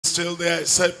still there? I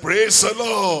said, praise the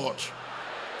Lord.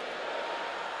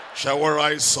 Shall we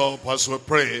rise up as we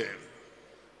pray?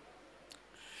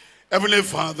 Heavenly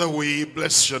Father, we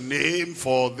bless your name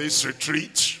for this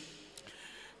retreat.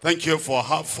 Thank you for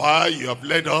how far you have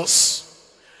led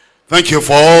us. Thank you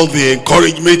for all the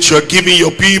encouragement you are giving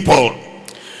your people.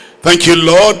 Thank you,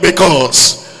 Lord,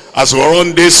 because as we're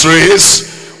on this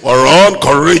race, we're on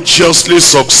courageously,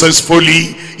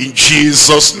 successfully, in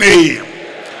Jesus' name.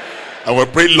 And we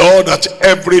pray, Lord, that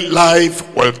every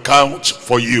life will count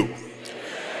for you.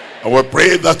 And we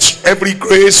pray that every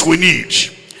grace we need,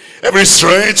 every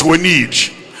strength we need,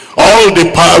 all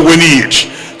the power we need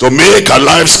to make our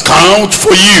lives count for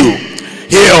you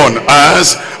here on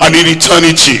earth and in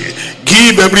eternity,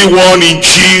 give everyone in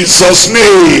Jesus'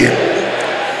 name.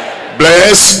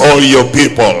 Bless all your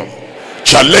people.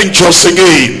 Challenge us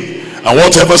again, and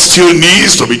whatever still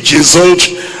needs to be chiseled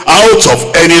out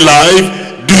of any life,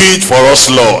 do it for us,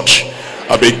 Lord,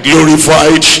 and be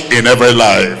glorified in every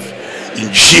life.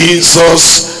 In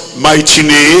Jesus' mighty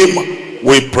name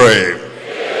we pray.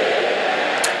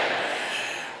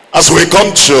 As we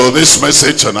come to this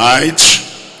message tonight,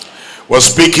 we're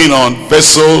speaking on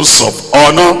vessels of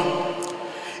honor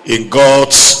in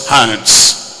God's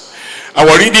hands. And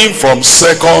we're reading from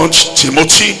 2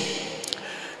 Timothy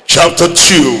chapter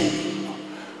 2,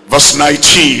 verse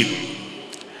 19.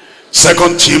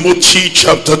 2 Timothy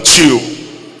chapter 2,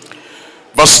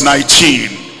 verse 19.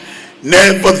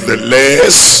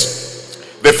 Nevertheless,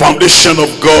 the foundation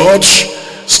of God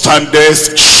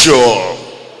standeth sure,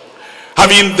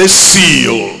 having this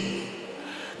seal,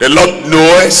 the Lord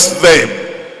knoweth them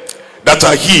that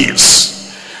are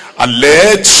his, and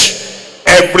let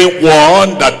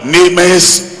everyone that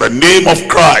nameth the name of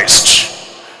Christ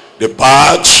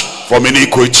depart from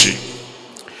iniquity.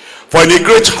 For in a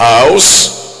great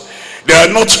house there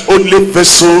are not only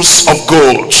vessels of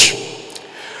gold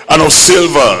and of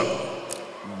silver,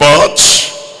 but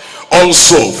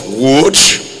also of wood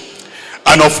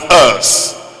and of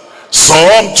earth,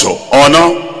 some to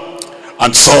honor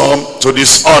and some to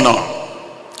dishonor.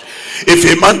 If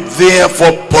a man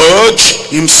therefore purge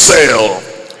himself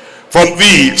from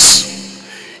these,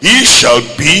 he shall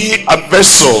be a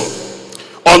vessel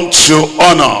unto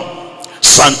honor,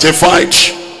 sanctified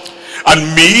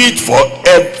and meet for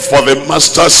the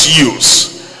master's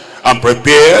use, and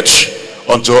prepared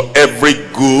unto every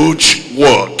good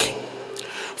work.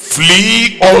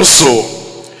 Flee also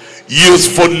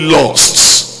youthful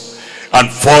lusts, and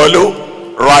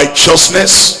follow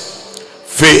righteousness,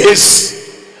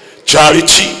 faith,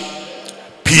 charity,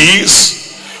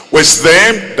 peace with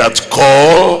them that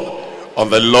call on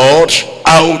the Lord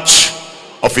out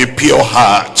of a pure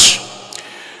heart.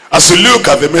 As we look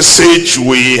at the message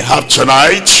we have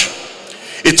tonight,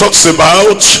 it talks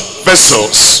about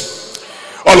vessels.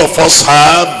 All of us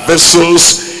have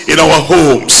vessels in our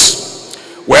homes.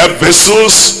 We have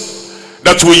vessels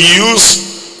that we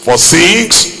use for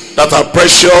things that are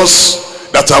precious,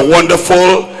 that are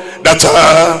wonderful, that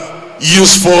are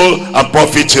useful and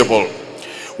profitable.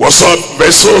 We also have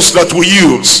vessels that we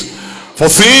use for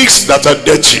things that are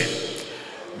dirty.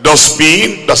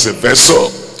 Dustbin, that's a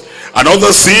vessel. And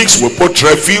other things, we put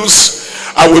refuse,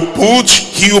 and we put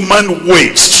human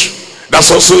waste.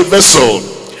 That's also a vessel.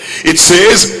 It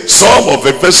says some of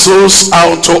the vessels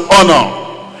are unto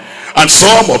honor, and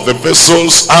some of the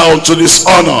vessels are unto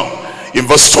dishonor. In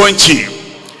verse 20,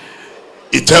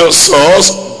 it tells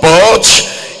us, but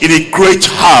in a great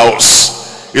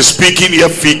house. He's speaking here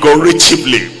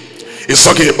figuratively. He's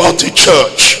talking about the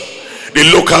church, the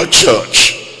local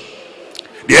church,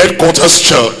 the headquarters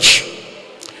church,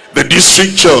 the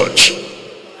district church,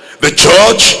 the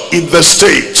church in the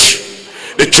state,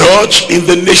 the church in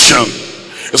the nation.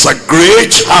 It's a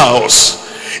great house.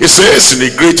 It says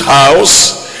in a great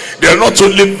house, there are not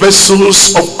only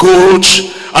vessels of gold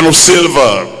and of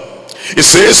silver. It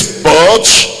says, but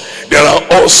there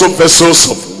are also vessels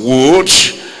of wood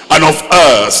and of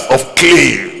earth, of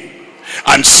clay,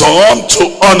 and some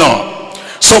to honor.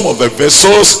 Some of the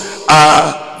vessels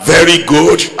are very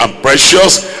good and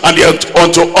precious, and they are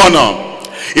unto honor.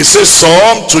 It says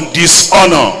some to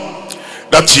dishonor.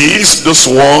 That is, those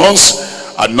ones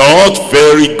are not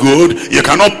very good. You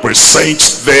cannot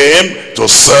present them to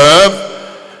serve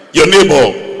your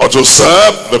neighbor, or to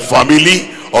serve the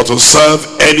family, or to serve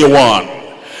anyone.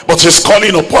 But he's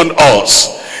calling upon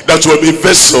us that will be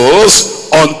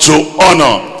vessels unto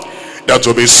honor, that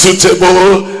will be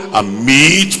suitable and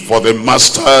meet for the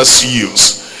master's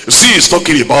use. You see, he's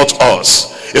talking about us.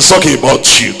 He's talking about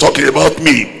you, talking about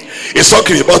me. He's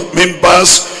talking about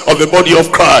members of the body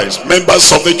of Christ, members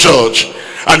of the church.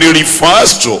 And he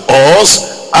refers to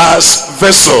us as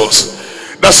vessels.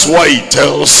 That's why he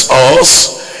tells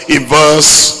us in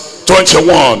verse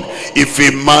 21, if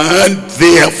a man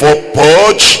therefore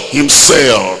purge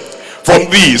himself from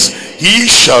this, he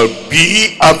shall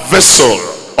be a vessel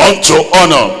unto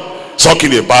honor.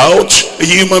 Talking about a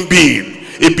human being,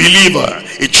 a believer,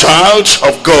 a child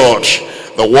of God,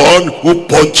 the one who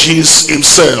purges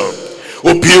himself,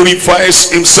 who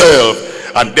purifies himself,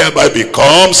 and thereby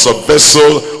becomes a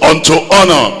vessel unto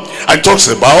honor. And talks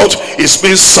about his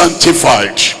being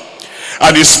sanctified,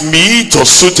 and his meat or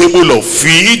suitable of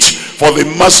feet for the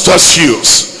master's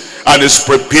use, and is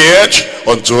prepared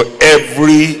unto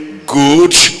every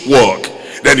good work.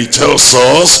 Then he tells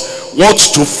us what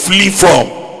to flee from,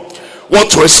 what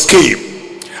to escape,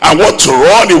 and what to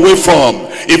run away from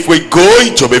if we're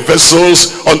going to be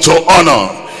vessels unto honor.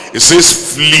 It says,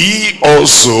 flee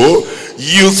also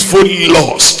youthful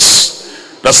lusts,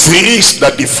 the things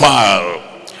that defile,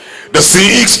 the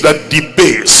things that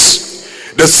debase,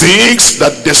 the things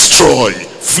that destroy.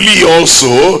 Flee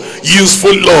also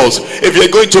youthful lusts. If you're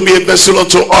going to be a vessel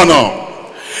unto honor,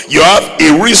 you have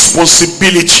a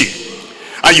responsibility,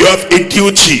 and you have a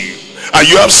duty, and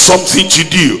you have something to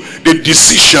do. The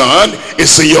decision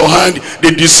is in your hand.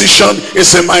 The decision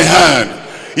is in my hand.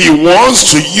 He wants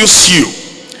to use you.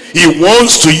 He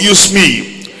wants to use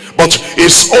me. But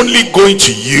he's only going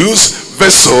to use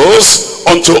vessels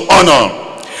unto honor.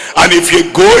 And if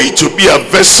you're going to be a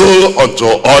vessel unto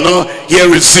honor,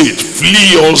 here is it.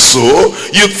 Flee also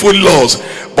youthful lusts,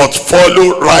 but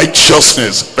follow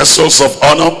righteousness. Vessels of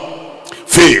honor.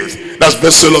 Faith, that's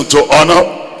vessel unto honor.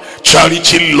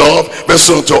 Charity, love,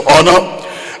 vessel unto honor.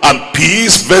 And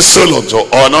peace, vessel unto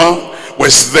honor.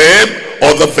 With them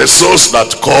other vessels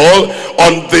that call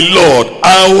on the Lord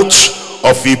out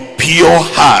of a pure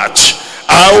heart,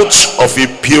 out of a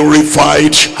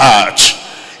purified heart.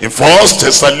 In 1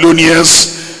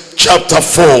 Thessalonians chapter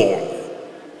 4, 1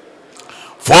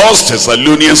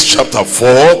 Thessalonians chapter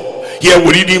 4, here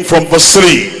we're reading from verse 3.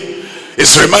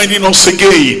 It's reminding us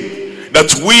again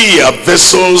that we are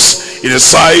vessels in the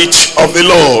sight of the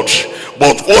Lord.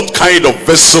 But what kind of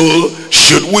vessel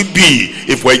should we be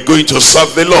if we're going to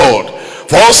serve the Lord? 1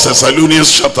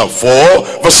 Thessalonians chapter 4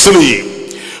 verse 3.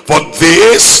 For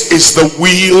this is the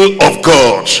will of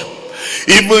God,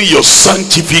 even your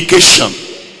sanctification.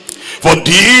 For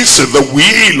this is the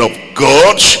will of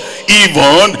God,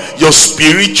 even your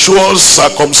spiritual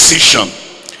circumcision.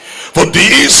 For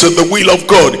this is the will of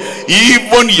God,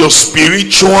 even your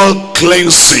spiritual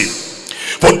cleansing.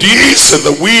 For this is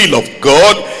the will of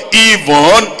God,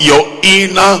 even your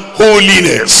inner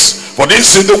holiness. For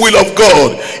this is the will of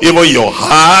God, even your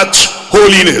heart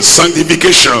holiness,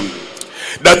 sanctification.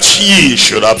 That ye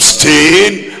should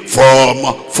abstain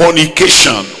from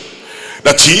fornication.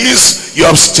 That is, you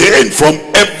abstain from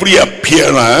every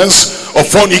appearance of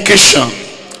fornication.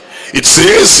 It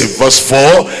says in verse 4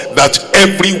 that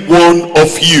every one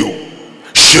of you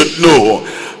should know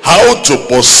how to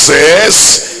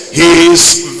possess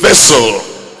his vessel,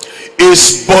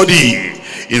 his body,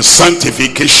 in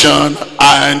sanctification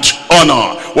and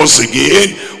honor. Once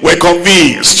again, we're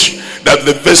convinced that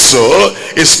the vessel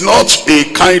is not a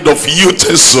kind of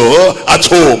utensil at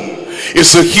home.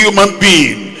 It's a human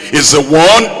being. It's the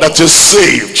one that is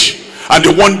saved, and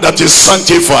the one that is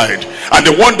sanctified, and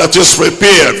the one that is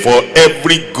prepared for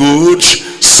every good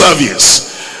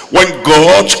service. When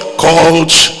God called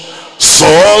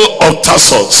Saul of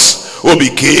Tarsus, who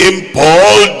became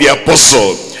Paul the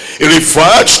apostle, he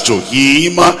referred to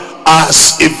him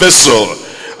as a vessel.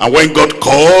 And when God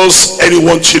calls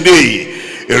anyone today,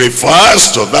 he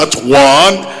refers to that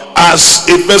one as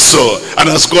a vessel. And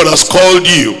as God has called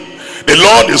you, the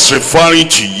Lord is referring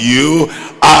to you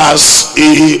as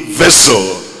a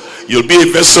vessel. You'll be a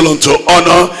vessel unto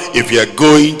honor if you're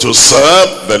going to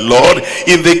serve the Lord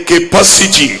in the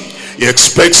capacity he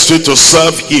expects you to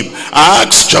serve him.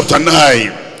 Acts chapter 9,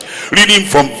 reading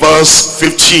from verse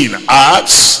 15.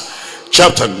 Acts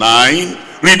chapter 9,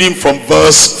 reading from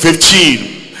verse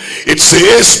 15. It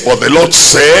says, for the Lord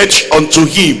said unto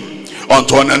him,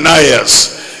 unto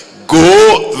Ananias,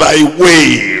 go thy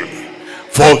way,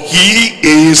 for he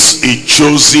is a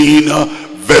chosen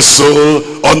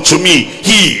vessel unto me.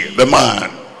 He, the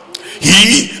man,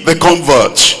 he, the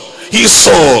convert, he,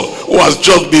 Saul, who has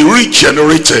just been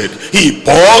regenerated, he,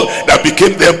 Paul, that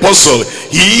became the apostle,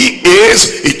 he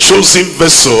is a chosen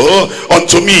vessel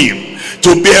unto me,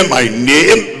 to bear my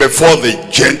name before the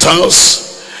Gentiles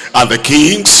and the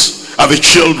kings and the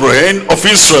children of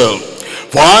Israel.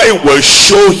 For I will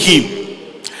show him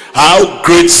how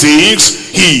great things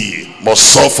he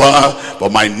must suffer for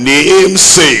my name's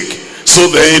sake. So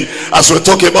then, as we're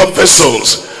talking about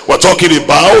vessels, we're talking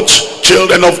about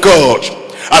children of God.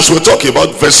 As we're talking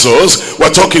about vessels,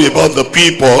 we're talking about the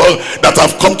people that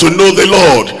have come to know the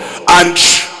Lord, and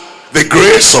the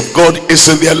grace of God is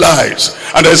in their lives,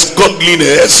 and there's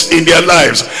godliness in their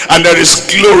lives, and there is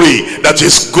glory that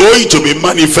is going to be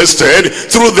manifested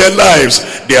through their lives.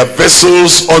 They are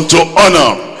vessels unto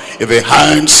honor in the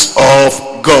hands of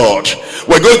God.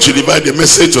 We're going to divide the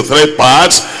message to 3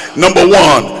 parts. Number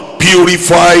 1,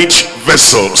 purified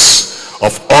vessels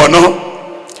of honor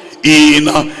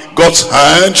in God's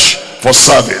hand for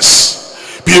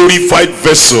service. Purified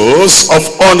vessels of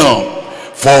honor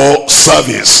for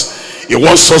service. He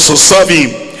wants us to serve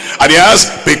him, and he has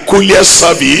peculiar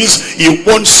service he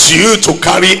wants you to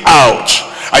carry out.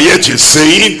 And yet he's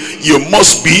saying you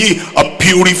must be a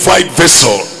purified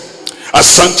vessel, a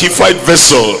sanctified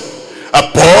vessel, a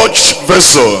purged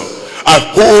vessel, a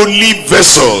holy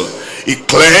vessel, a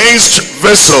cleansed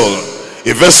vessel,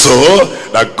 a vessel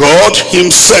that God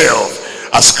himself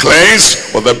has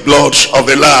cleansed with the blood of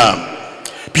the Lamb.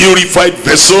 Purified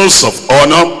vessels of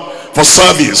honor for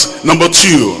service. Number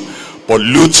 2,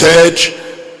 polluted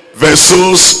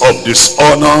vessels of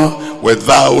dishonor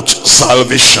without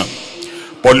salvation.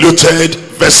 Polluted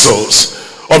vessels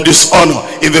of dishonor.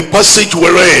 In the passage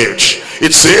we read,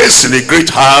 it says, in a great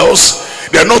house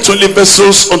there are not only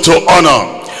vessels unto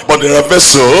honor, but there are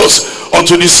vessels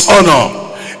unto dishonor.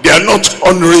 They are not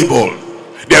honorable,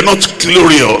 they are not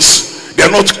glorious, they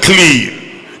are not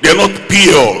clean, they are not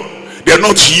pure, they are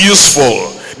not useful,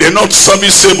 they're not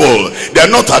serviceable, they're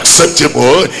not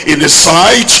acceptable in the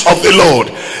sight of the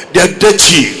Lord. They're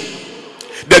dirty,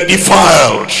 they're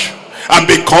defiled, and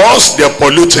because they're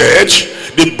polluted,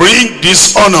 they bring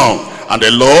dishonor, and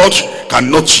the Lord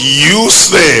cannot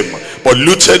use them.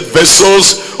 Polluted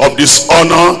vessels of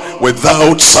dishonor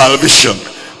without salvation.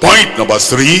 Point number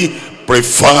 3,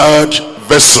 preferred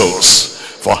vessels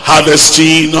for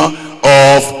harvesting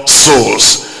of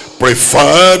souls.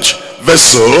 Preferred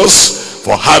vessels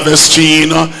for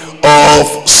harvesting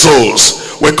of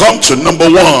souls. We come to number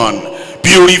 1,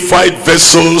 purified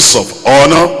vessels of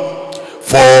honor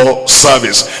for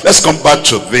service. Let's come back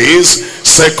to this.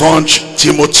 2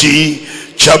 Timothy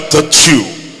chapter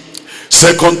 2.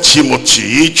 2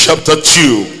 Timothy chapter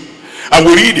 2. And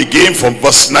we read again from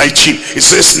verse 19. It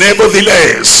says,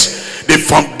 nevertheless, the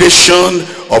foundation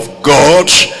of God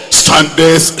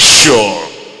standeth sure.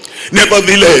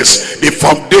 Nevertheless, the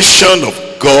foundation of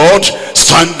God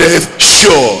standeth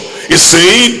sure. He's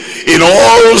saying, in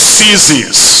all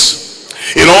seasons,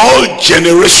 in all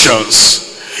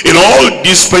generations, in all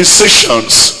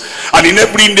dispensations, and in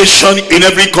every nation, in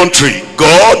every country,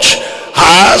 God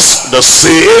has the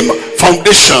same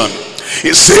foundation.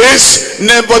 It says,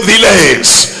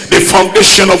 nevertheless, the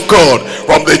foundation of God,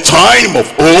 from the time of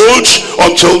old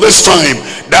until this time,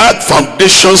 that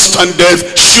foundation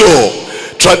standeth sure.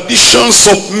 Traditions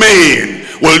of men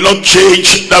will not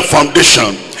change that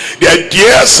foundation. The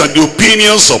ideas and the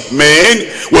opinions of men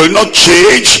will not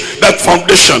change that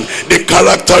foundation. The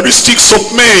characteristics of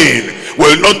men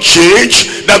will not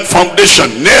change that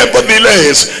foundation.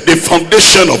 Nevertheless, the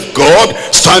foundation of God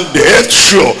standeth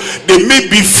sure. There may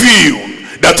be few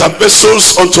that are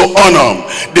vessels unto honor.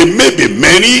 There may be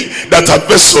many that are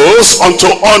vessels unto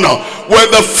honor.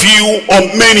 Whether few or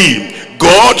many,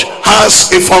 God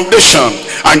has a foundation,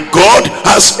 and God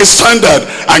has a standard,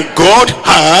 and God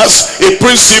has a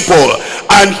principle,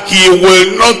 and he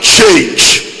will not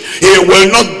change. He will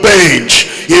not bend.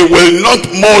 He will not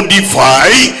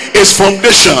modify his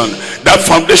foundation. That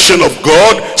foundation of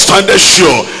God standeth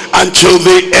sure until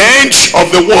the end of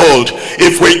the world.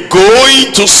 If we're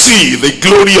going to see the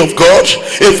glory of God,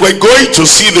 if we're going to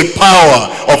see the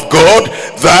power of God,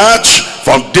 that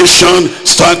foundation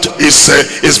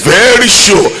is very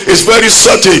sure, is very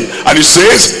certain. And it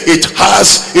says it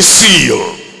has a seal,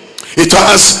 it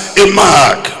has a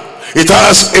mark, it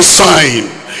has a sign,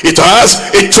 it has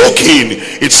a token.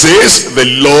 It says the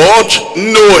Lord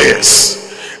knoweth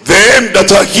them that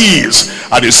are his.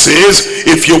 And it says,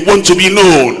 if you want to be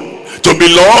known, to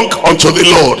belong unto the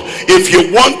Lord, if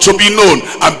you want to be known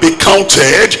and be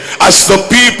counted as the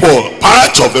people,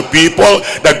 part of the people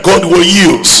that God will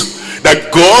use,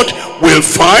 that God will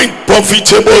find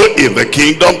profitable in the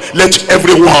kingdom, let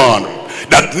everyone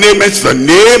that nameth the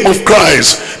name of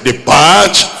Christ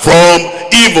depart from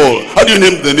evil. How do you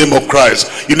name the name of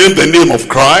Christ? You name the name of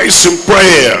Christ in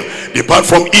prayer, depart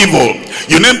from evil.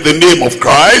 You name the name of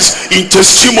Christ in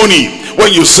testimony.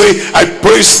 When you say, I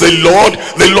praise the Lord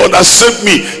has saved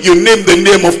me, you name the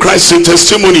name of Christ in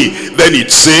testimony. Then it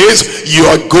says you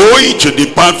are going to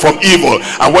depart from evil.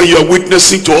 And when you are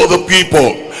witnessing to other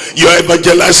people, you're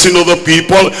evangelizing other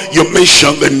people, you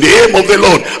mention the name of the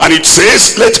Lord. And it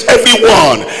says, let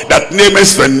everyone that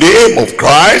nameth the name of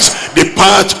Christ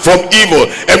depart from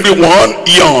evil. Everyone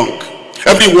young,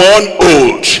 everyone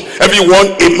old,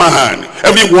 everyone a man,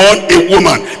 everyone a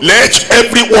woman. Let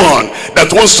everyone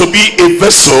that wants to be a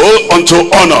vessel unto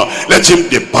honor, let him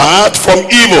depart from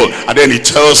evil. And then he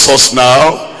tells us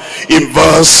now in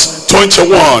verse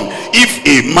 21, if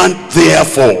a man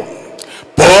therefore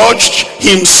purged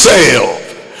himself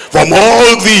from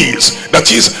all these,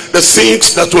 that is, the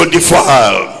things that will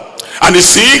defile and the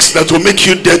things that will make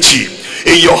you dirty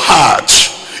in your heart,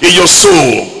 in your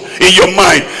soul, in your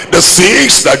mind, the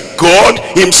things that God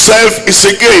himself is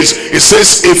against. It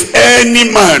says, if any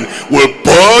man will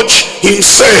purge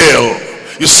himself.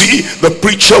 You see, the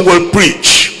preacher will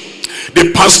preach,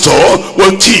 the pastor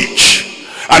will teach,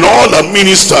 and all the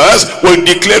ministers will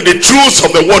declare the truth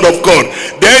of the word of God.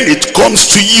 Then it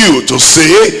comes to you to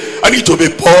say, I need to be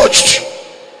purged,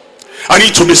 I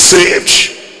need to be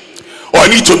saved, or I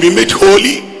need to be made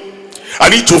holy, I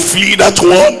need to flee that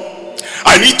one,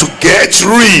 I need to get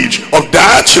rid of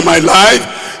that in my life.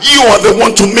 You are the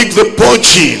one to make the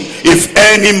purging. If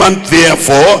any man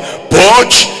therefore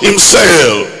purge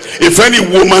himself, if any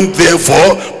woman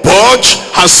therefore purge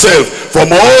herself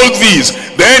from all these,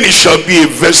 then it shall be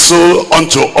a vessel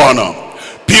unto honor,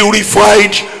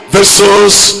 purified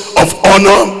vessels of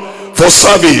honor for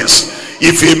service.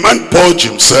 If a man purge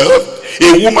himself,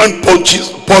 a woman purge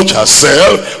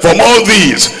herself from all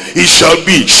these, she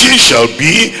shall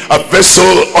be a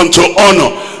vessel unto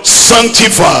honor,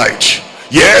 sanctified.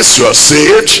 Yes, you are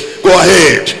saved. Go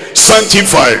ahead,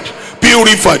 sanctified,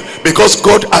 purified, because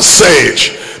God has said,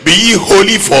 be ye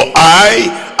holy, for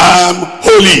I am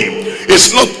holy.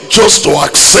 It's not just to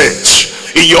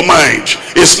accept in your mind,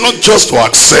 it's not just to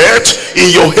accept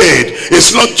in your head,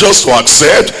 it's not just to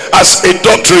accept as a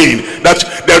doctrine that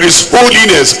there is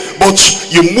holiness, but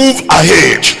you move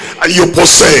ahead and you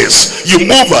possess, you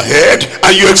move ahead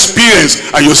and you experience,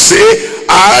 and you say,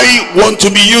 I want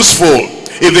to be useful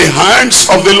in the hands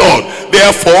of the Lord,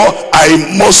 therefore I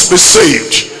must be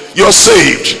saved. You're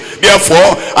saved,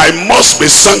 therefore I must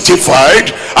be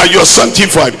sanctified, and you're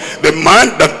sanctified. The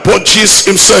man that purges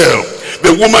himself,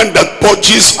 the woman that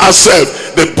purges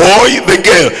herself, the boy, the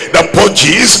girl that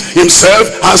purges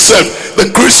himself, herself, the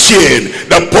Christian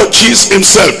that purges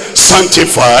himself,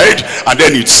 sanctified. And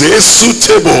then it says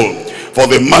suitable for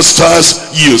the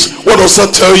master's use. What does that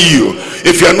tell you?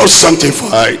 If you are not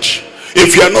sanctified,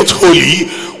 if you are not holy,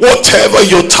 whatever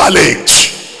your talent,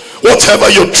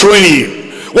 whatever your training,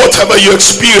 whatever you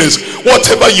experience,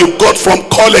 whatever you got from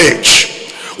college,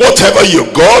 whatever you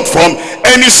got from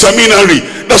any seminary,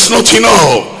 that's not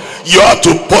enough. You have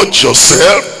to purge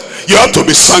yourself, you have to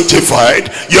be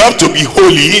sanctified, you have to be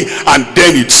holy, and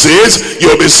then it says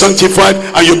you'll be sanctified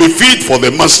and you'll be fit for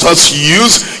the master's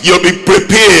use. You'll be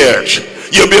prepared,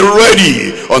 you'll be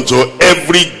ready unto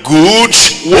every good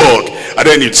work. And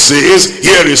then it says,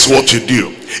 here is what you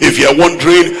do. If you're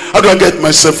wondering, how do I get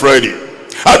myself ready?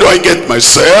 How do I get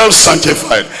myself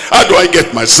sanctified? How do I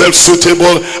get myself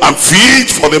suitable and fit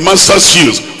for the master's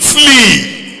use?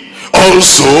 Flee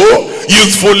also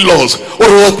youthful laws.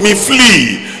 What does that mean,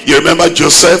 flee? You remember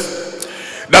Joseph?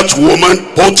 That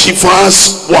woman,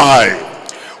 Potiphar's wife,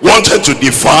 wanted to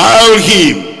defile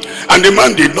him, and the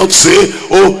man did not say,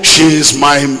 oh, she is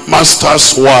my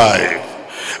master's wife.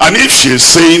 And if she is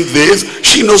saying this,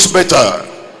 she knows better.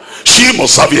 She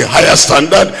must have a higher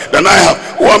standard than I have.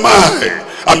 Who am I?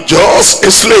 I'm just a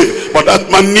slave. But that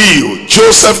man knew,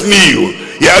 Joseph knew,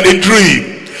 he had a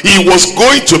dream. He was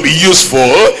going to be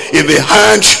useful in the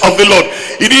hands of the Lord.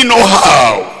 He didn't know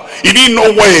how, he didn't know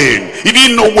when, he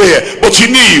didn't know where, but he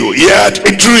knew he had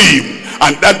a dream.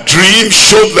 And that dream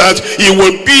showed that he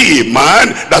will be a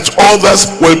man that others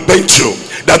will bend to,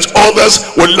 that others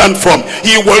will learn from.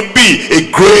 He will be a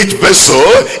great vessel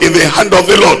in the hand of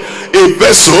the Lord, a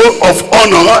vessel of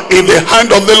honor in the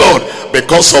hand of the Lord.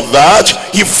 Because of that,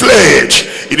 he fled.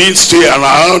 He didn't stay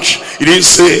around. He didn't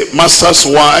say, master's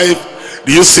wife,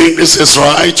 do you think this is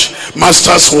right?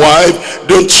 Master's wife,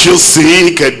 don't you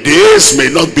think this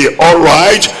may not be all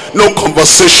right? No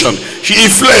conversation. He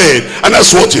fled. And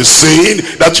that's what he's saying,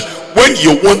 that when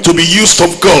you want to be used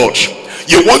of God,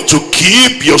 you want to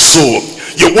keep your soul,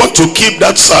 you want to keep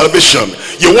that salvation,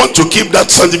 you want to keep that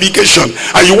sanctification,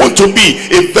 and you want to be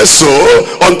a vessel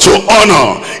unto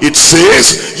honor, it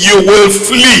says you will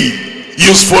flee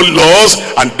useful laws,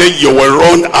 and then you will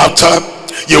run after,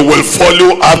 you will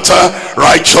follow after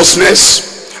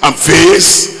righteousness and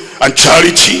faith and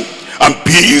charity and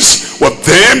peace with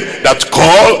them that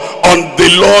call on the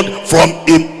Lord from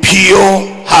a pure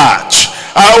heart.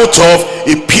 out of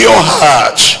a pure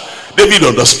heart. David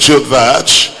understood that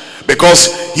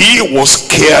because he was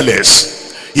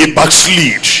careless. He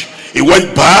backslid. He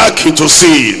went back into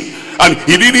sin. And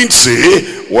he didn't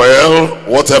say, well,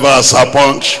 whatever has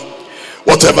happened,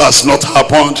 whatever has not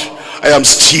happened, I am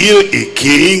still a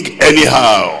king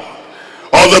anyhow.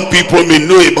 Other people may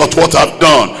know about what I've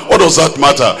done. What does that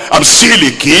matter? I'm still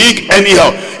a king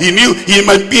anyhow. He knew he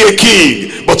might be a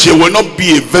king, but he will not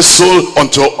be a vessel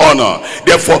unto honor.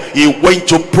 Therefore, he went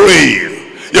to pray.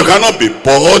 You cannot be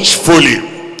purged fully,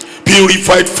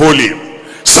 purified fully,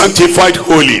 sanctified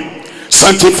wholly,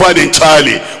 sanctified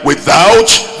entirely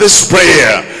without this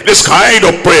prayer, this kind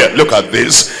of prayer. Look at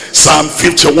this, Psalm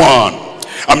 51.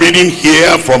 I'm reading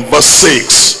here from verse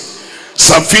 6.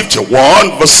 Psalm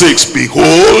 51 verse 6.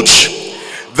 Behold,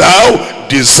 thou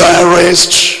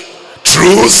desirest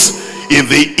truth in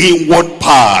the inward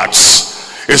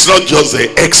parts. It's not just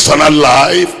the external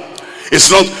life. It's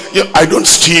not, I don't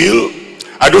steal,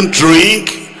 I don't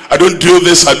drink, I don't do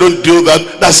this, I don't do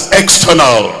that. That's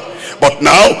external. But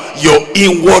now your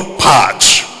inward part,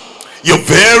 your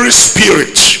very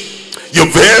spirit, your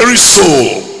very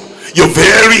soul, your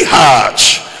very heart.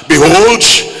 Behold,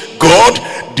 God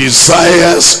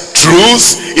desires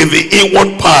truth in the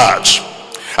inward part,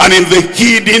 and in the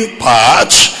hidden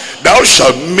part thou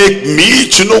shalt make me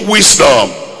to know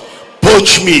wisdom.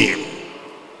 Purge me.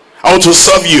 I want to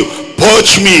serve you.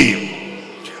 Purge me.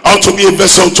 I want to be a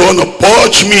vessel to honor.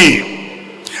 Purge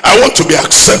me. I want to be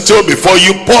acceptable before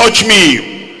you. Purge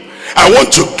me. I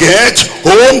want to get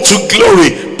home to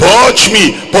glory. Purge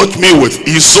me. Purge me with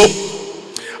hyssop,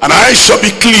 and I shall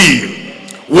be clean.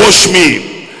 Wash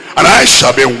me, and I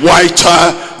shall be whiter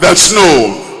than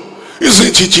snow.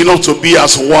 Isn't it enough to be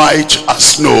as white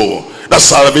as snow? That's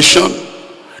salvation.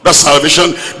 That's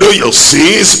salvation. Though your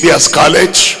sins be as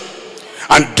scarlet,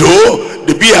 and though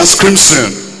they be as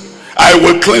crimson, I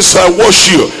will cleanse you, I'll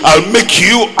wash you, I'll make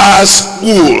you as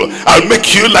wool, I'll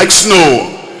make you like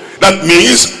snow. That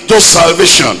means just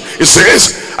salvation. It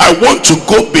says, I want to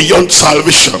go beyond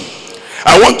salvation.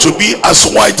 I want to be as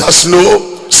white as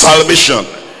snow. Salvation.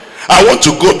 I want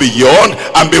to go beyond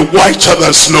and be whiter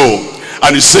than snow.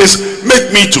 And it says,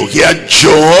 make me to hear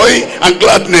joy and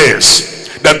gladness,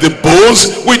 that the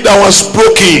bones which thou hast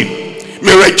broken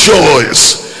may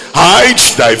rejoice. Hide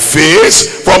thy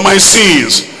face from my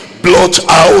sins, blot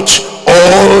out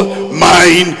all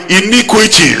mine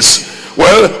iniquities.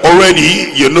 Well,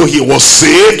 already you know he was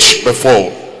saved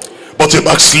before, but he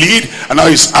backslid, and now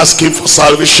he's asking for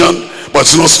salvation. But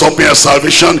it's not stopping at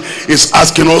salvation. It's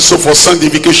asking also for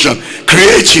sanctification.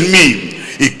 Create in me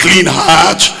a clean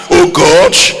heart, O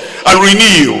God, and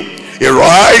renew a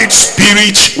right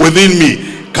spirit within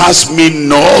me. Cast me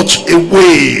not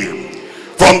away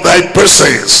from thy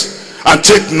presence, and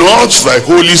take not thy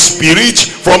Holy Spirit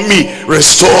from me.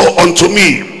 Restore unto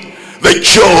me the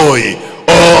joy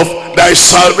of thy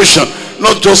salvation.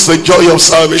 Not just the joy of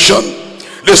salvation.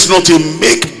 This is not a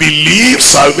make-believe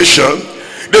salvation.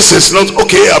 This is not,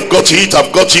 okay, I've got it,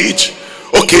 I've got it.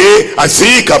 Okay, I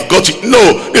think I've got it.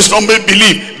 No, it's not make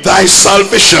believe. Thy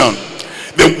salvation,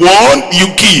 the one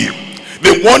you give,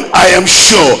 the one I am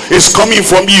sure is coming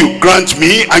from you, grant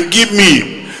me and give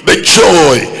me the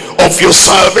joy of your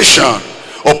salvation.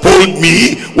 Uphold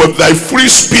me with thy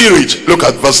free spirit. Look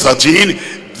at verse 13.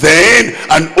 Then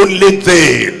and only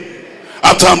then,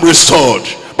 after I'm restored.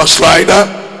 Backslider,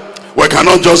 we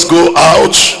cannot just go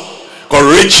out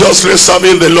courageously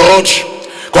serving the Lord,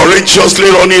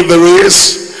 courageously running the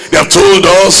race. They have told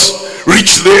us,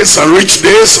 reach this and reach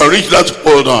this and reach that.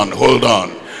 Hold on, hold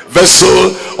on.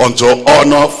 Vessel unto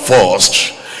honor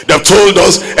first. They have told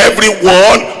us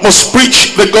everyone must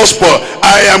preach the gospel.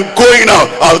 I am going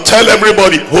out. I'll tell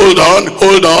everybody, hold on,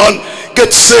 hold on.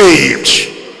 Get saved,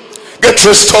 get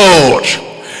restored,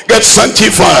 get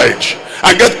sanctified,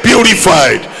 and get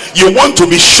purified. You want to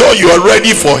be sure you are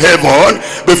ready for heaven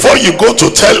before you go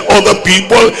to tell other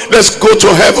people, let's go to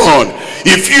heaven.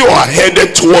 If you are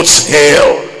headed towards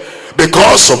hell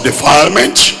because of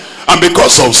defilement and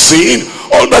because of sin,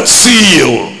 all that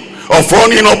zeal of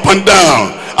running up and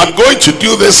down, I'm going to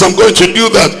do this, I'm going to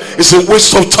do that, it's a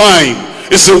waste of time.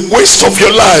 It's a waste of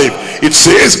your life. It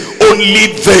says,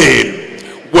 only then,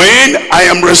 when I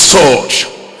am restored,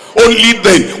 only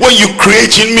then, when you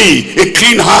create in me a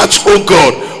clean heart, O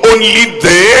God, only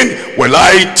then will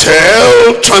I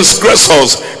tell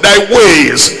transgressors thy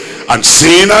ways, and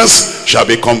sinners shall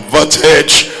be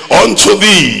converted unto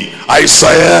thee.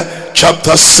 Isaiah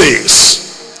chapter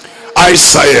 6.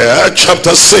 Isaiah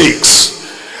chapter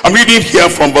 6. I'm reading here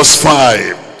from verse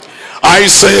 5.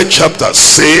 Isaiah chapter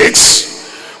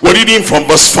 6. We're reading from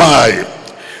verse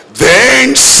 5.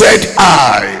 Then said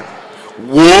I,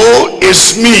 woe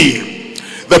is me.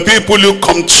 The people who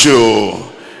come to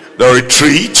the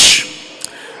retreat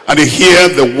and they hear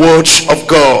the word of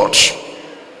God.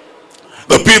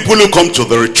 The people who come to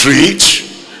the retreat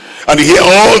and they hear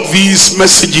all these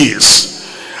messages,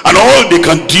 and all they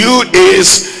can do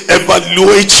is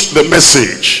evaluate the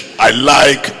message. I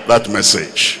like that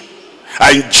message.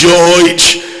 I enjoyed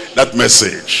that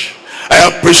message. I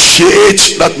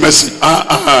appreciate that message.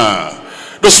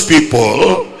 Those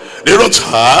people, they don't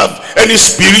have any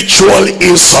spiritual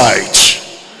insight.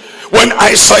 When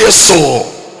Isaiah saw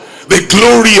the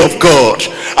glory of God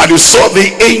and he saw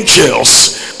the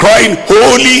angels crying,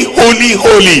 holy, holy,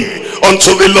 holy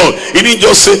unto the Lord, he didn't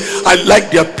just say, I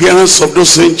like the appearance of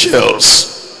those angels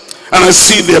and I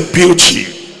see their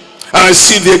beauty and I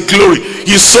see their glory.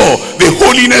 He saw the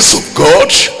holiness of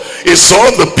God, he saw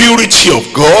the purity of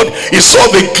God, he saw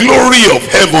the glory of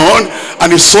heaven,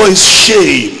 and he saw his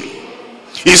shame.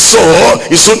 He saw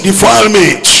his own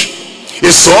defilement.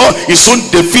 He saw his own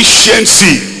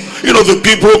deficiency. You know, the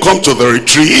people who come to the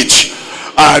retreat,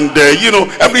 and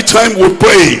every time we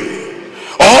pray,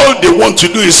 all they want to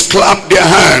do is clap their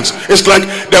hands. It's like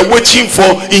they're waiting for,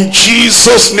 in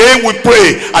Jesus' name we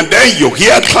pray, and then you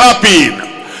hear clapping.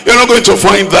 You're not going to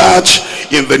find that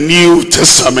in the New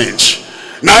Testament.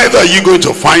 Neither are you going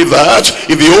to find that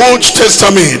in the Old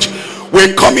Testament.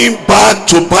 We're coming back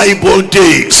to Bible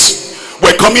days.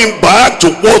 We're coming back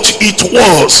to what it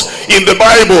was in the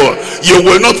Bible. You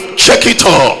will not check it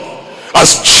up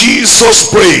as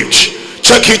Jesus prayed.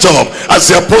 Check it up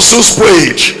as the apostles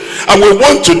prayed. And we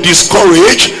want to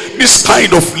discourage this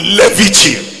kind of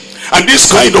levity and this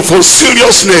kind of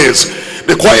seriousness.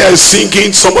 The choir is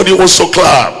singing, somebody wants to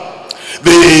clap.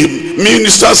 The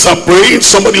ministers are praying,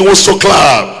 somebody wants to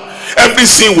clap.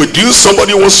 Everything we do,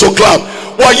 somebody wants to clap.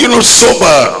 Why are you not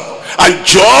sober and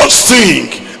just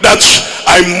think that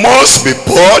I must be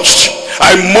purged,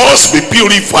 I must be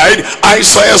purified?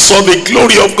 Isaiah saw the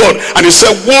glory of God and he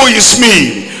said, woe is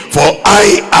me, for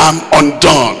I am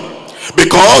undone,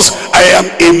 because I am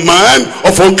a man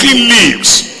of unclean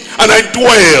lips, and I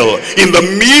dwell in the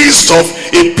midst of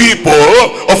a people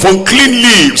of unclean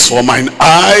lips. For mine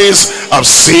eyes have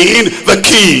seen the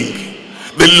King,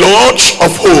 the Lord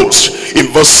of hosts. In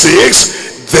verse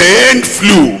 6, then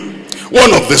flew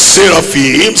one of the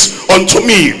seraphims unto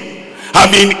me,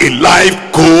 having a live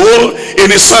coal in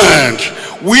his hand,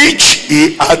 which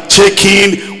he had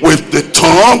taken with the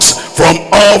tongs from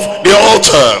off the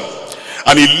altar,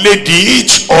 and he laid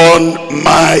it on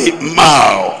my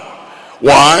mouth.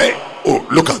 Why? Oh,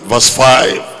 look at verse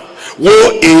 5.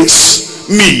 Woe is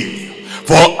me,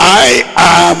 for I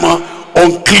am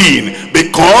unclean,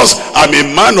 because I'm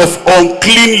a man of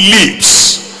unclean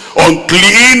lips.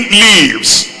 Unclean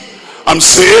lips. I'm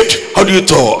saved. How do you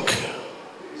talk?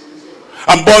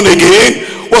 I'm born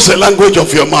again. What's the language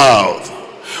of your mouth?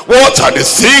 What are the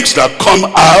things that come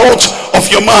out of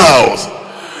your mouth?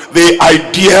 The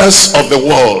ideas of the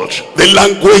world, the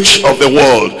language of the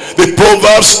world, the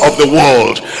proverbs of the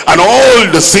world, and all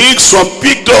the things you have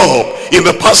picked up in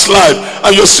the past life,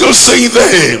 and you're still saying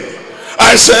them.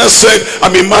 Isaiah said,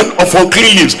 I'm a man of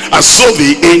unclean lips. And so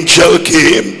the angel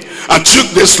came and took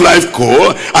this live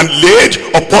coal and laid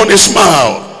upon his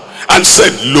mouth and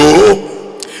said, lo,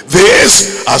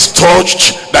 this has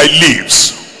touched thy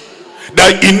lips.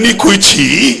 Thy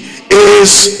iniquity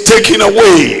is taken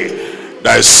away,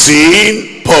 thy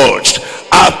sin purged.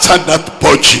 After that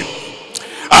purging,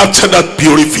 after that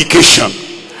purification,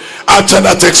 after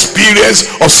that experience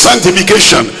of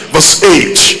sanctification, verse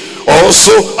 8,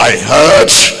 also I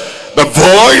heard the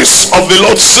voice of the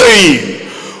Lord saying,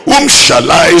 whom shall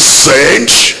I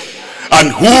send,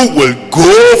 and who will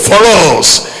go for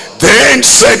us? Then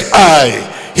said I,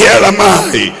 here am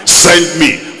I, send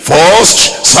me.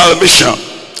 First, salvation.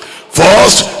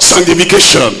 First,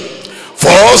 sanctification.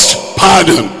 First,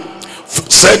 pardon.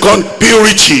 Second,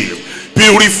 purity.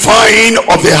 Purifying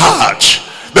of the heart.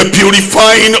 The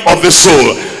purifying of the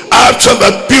soul. After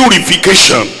that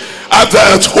purification, after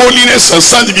that holiness and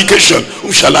sanctification,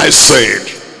 whom shall I send?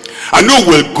 And who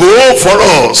will go for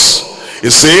us?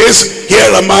 It says,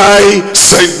 here am I,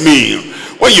 send me.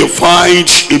 When you find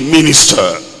a minister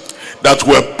that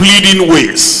we're pleading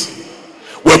with,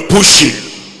 we're pushing,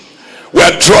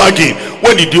 we're dragging.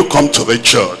 When did you come to the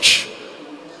church?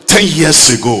 10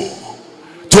 years ago,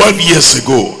 12 years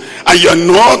ago, and you're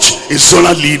not a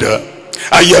zonal leader,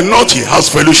 and you're not a house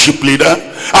fellowship leader,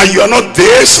 and you're not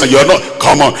this, and you're not,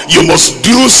 come on, you must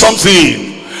do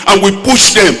something. And we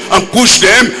push them and push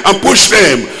them and push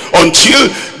them until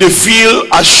they feel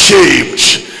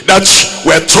ashamed. that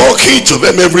we're talking to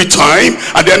them every time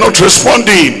and they're not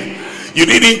responding. You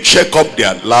didn't check up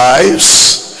their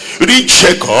lives. You didn't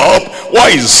check up,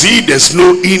 why is it there's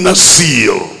no inner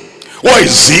zeal? Why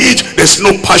is it there's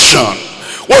no passion?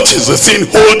 What is the thing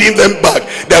holding them back?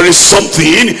 There is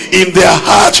something in their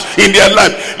heart, in their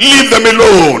life. Leave them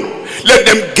alone. Let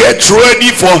them get ready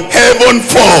for heaven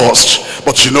first.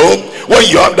 But you know, when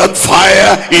you have that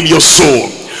fire in your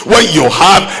soul, when you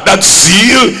have that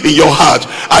zeal in your heart,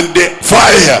 and the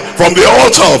fire from the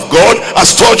altar of God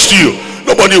has touched you,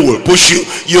 nobody will push you.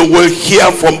 You will hear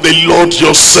from the Lord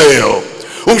yourself.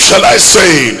 Whom shall I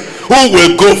send? Who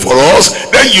will go for us?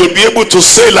 Then you'll be able to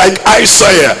say like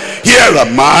Isaiah, here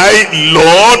am I,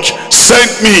 Lord,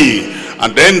 send me.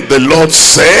 And then the Lord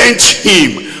sent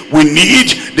him. We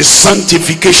need the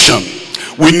sanctification.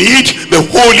 We need the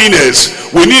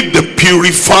holiness. We need the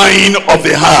purifying of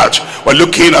the heart. We're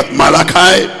looking at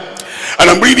Malachi, and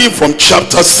I'm reading from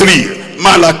chapter 3.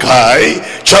 Malachi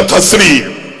chapter 3,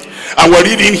 and we're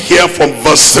reading here from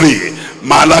verse 3.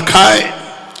 Malachi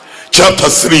chapter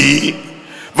 3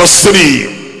 verse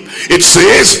 3. It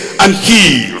says, and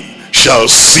he shall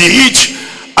sit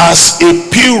as a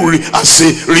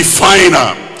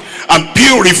refiner and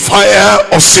purifier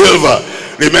of silver.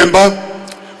 Remember,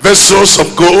 vessels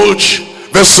of gold,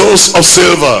 vessels of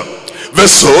silver,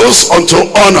 vessels unto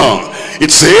honor. It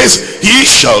says, he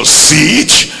shall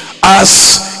sit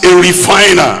as a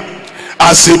refiner,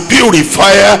 as a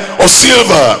purifier of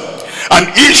silver, and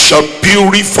he shall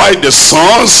purify the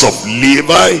sons of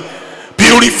Levi,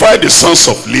 purify the sons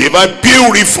of Levi,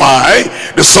 purify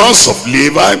the sons of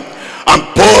Levi, and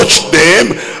purge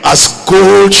them as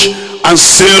gold and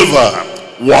silver.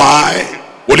 Why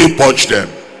will he purge them?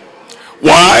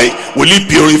 Why will he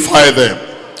purify them?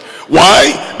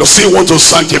 Why does he want to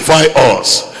sanctify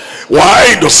us?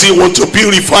 Why does he want to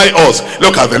purify us?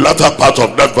 Look at the latter part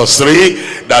of that verse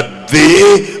 3. That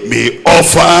they may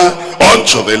offer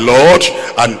unto the Lord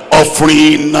an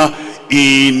offering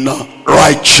in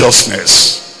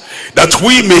righteousness. That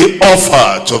we may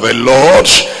offer to the Lord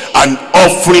an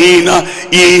offering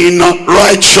in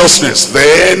righteousness.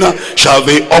 Then shall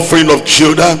the offering of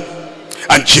Judah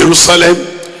and Jerusalem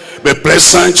be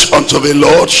pleasant unto the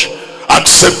Lord,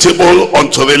 acceptable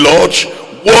unto the Lord,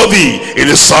 worthy in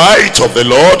the sight of the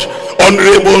Lord,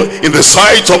 honorable in the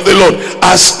sight of the Lord,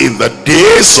 as in the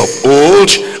days of old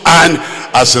and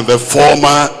as in the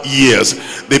former years.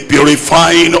 The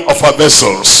purifying of our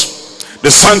vessels,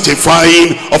 the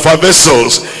sanctifying of our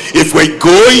vessels. If we're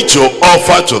going to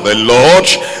offer to the Lord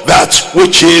that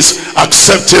which is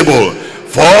acceptable.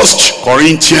 1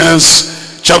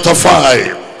 Corinthians chapter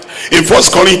 5. In 1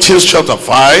 Corinthians chapter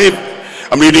 5,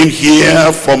 I'm reading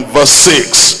here from verse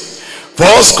 6.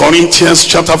 1 Corinthians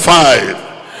chapter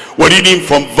 5, we're reading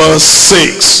from verse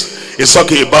 6. It's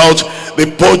talking about the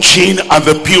purging and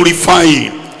the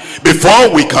purifying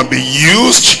before we can be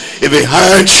used in the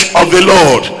hands of the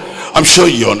Lord. I'm sure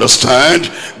you understand,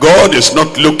 God is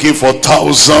not looking for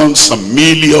thousands and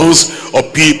millions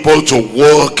of people to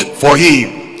work for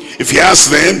him. If he has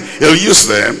them, he'll use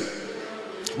them,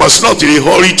 but it's not in a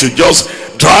hurry to just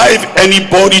drive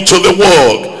anybody to the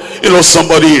work. You know,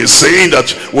 somebody is saying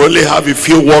that we only have a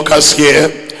few workers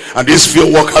here, and these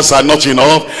few workers are not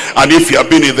enough. And if you have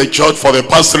been in the church for the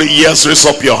past 3 years, raise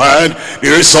up your hand. They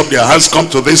raise up their hands, come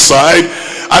to this side,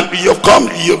 and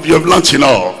you've learned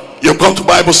enough. You've come to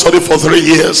Bible study for 3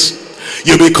 years.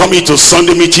 You've been coming to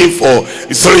Sunday meeting for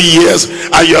 3 years,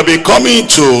 and you have been coming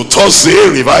to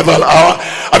Thursday revival hour.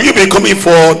 Have you been coming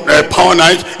for power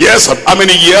night? Yes. How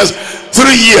many years? 3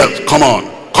 years. Come on,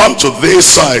 come to this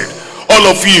side. All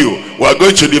of you, we are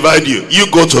going to divide you. You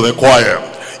go to the choir,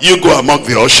 you go among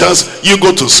the ushers, you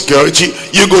go to security,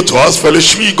 you go to house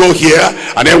fellowship, you go here,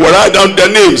 and then we write down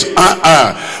their names.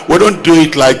 We don't do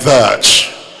it like that.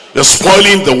 You're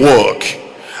spoiling the work.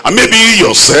 And maybe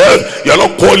you yourself, you're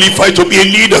not qualified to be a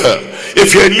leader.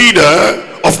 If you're a leader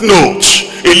of note,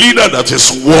 a leader that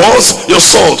is worth your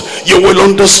salt, you will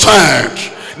understand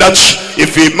that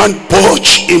if a man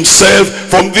purge himself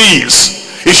from these,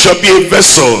 it shall be a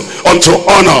vessel unto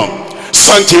honor,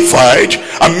 sanctified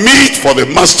and meet for the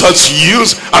master's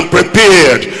use, and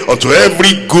prepared unto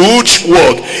every good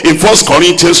work. In 1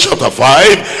 Corinthians chapter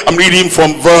 5, I'm reading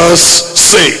from verse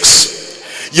 6.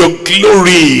 Your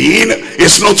glorying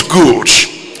is not good.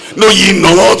 Know ye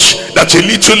not that a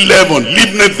little leaven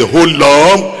leaveneth the whole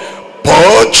lump?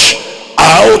 Purge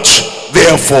out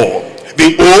therefore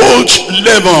the old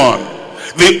leaven,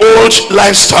 the old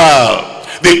lifestyle,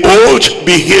 the old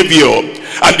behavior,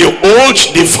 and the old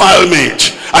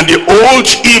defilement, and the old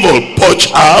evil.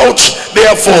 Purge out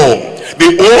therefore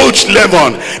the old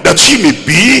leaven, that ye may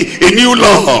be a new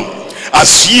lump,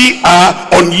 as ye are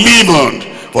unleavened.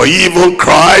 For even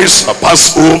Christ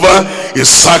Passover is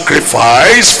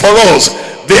sacrificed for us.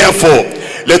 Therefore,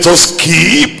 let us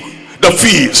keep the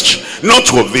feast,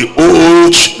 not with the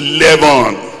old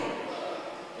leaven,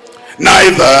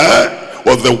 neither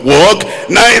with the work,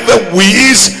 neither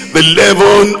with the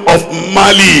leaven of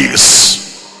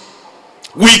malice,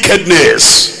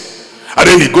 wickedness. And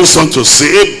then he goes on to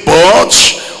say, but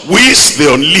with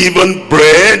the unleavened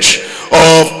bread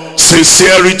of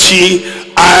sincerity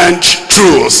and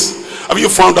truth. Have you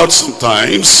found out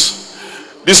sometimes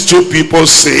these two people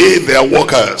say they are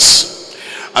workers,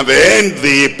 and then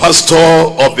the pastor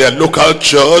of their local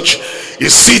church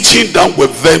is sitting down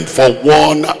with them for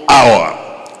 1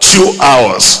 hour, 2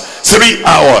 hours, 3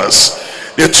 hours.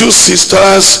 They're two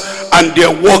sisters and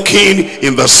they're working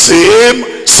in the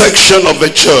same section of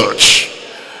the church.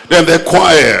 Then the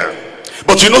choir.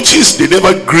 But you notice they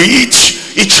never greet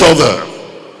each other.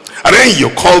 And then you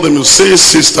call them and say,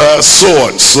 sister so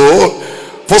and so.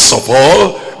 First of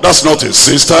all, that's not a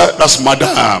sister, that's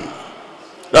madam.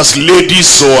 That's lady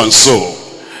so and so.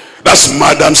 That's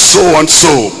madam so and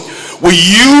so. We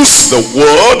use the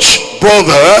word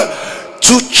brother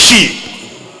too cheap,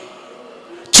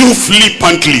 too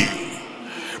flippantly.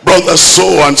 Brother so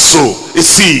and so, a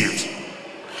thief,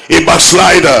 a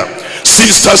backslider.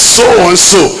 Sister so and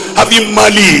so, having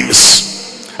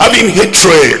malice, having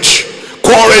hatred,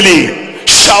 quarreling,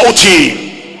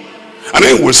 shouting. And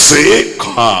then we say,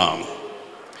 come,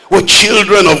 we're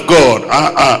children of God.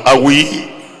 Are we?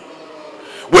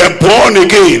 We're born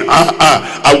again.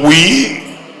 Are we?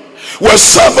 We're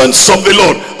servants of the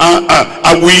Lord.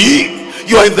 Are we?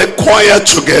 You are in the choir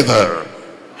together,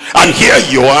 and here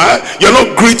you are, you're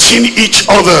not greeting each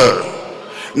other.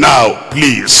 Now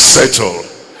please settle.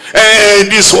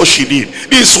 This is what she did,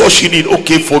 this is what she did.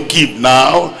 Okay, forgive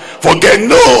now, forget.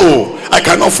 No, I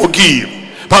cannot forgive.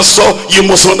 Pastor, you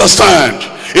must understand,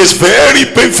 it's very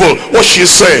painful what she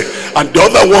said. And the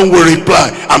other one will reply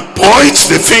and point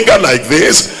the finger like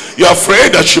this. You're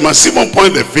afraid that she must even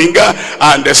point the finger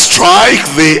and strike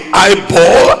the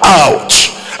eyeball out.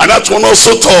 And that one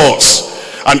also talks.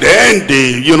 And then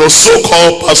the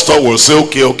so-called pastor will say,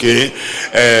 okay,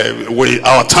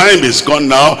 our time is gone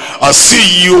now. I'll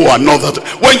see you another time.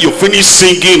 When you finish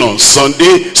singing on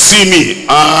Sunday, see me.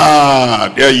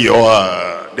 There you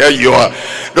are. There you are.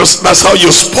 That's how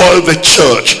you spoil the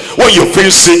church. When you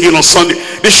finish singing on Sunday,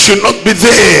 they should not be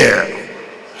there.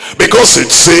 Because it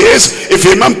says, if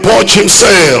a man purge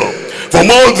himself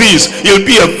from all these, he'll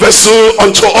be a vessel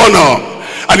unto honor.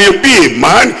 And he'll be a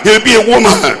man, he'll be a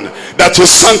woman that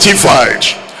is sanctified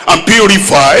and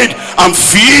purified and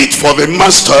fit for the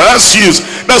master's use.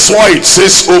 That's why it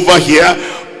says over here,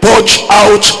 purge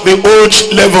out the old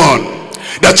leaven,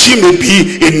 that ye may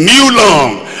be a new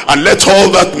lump, and let all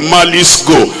that malice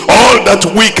go, all that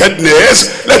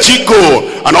wickedness, let it go,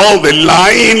 and all the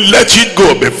lying, let it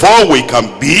go, before we can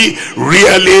be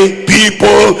really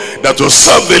people that will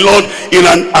serve the Lord in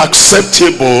an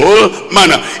acceptable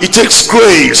manner. It takes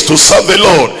grace to serve the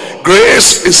Lord.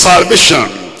 Grace in salvation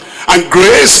and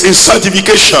grace in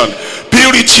sanctification,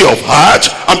 purity of heart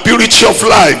and purity of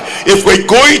life. If we're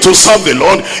going to serve the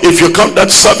Lord, if you count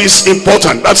that service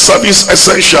important, that service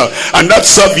essential, and that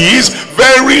service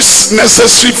very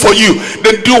necessary for you,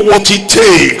 then do what it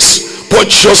takes.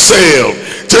 Put yourself,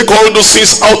 take all those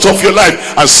things out of your life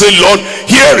and say, Lord,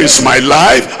 here is my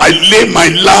life, I lay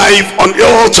my life on the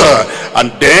altar.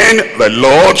 And then the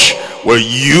Lord will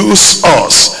use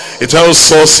us. It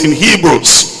tells us in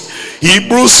Hebrews,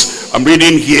 I'm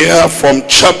reading here from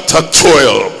chapter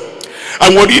 12.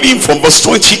 And we're reading from verse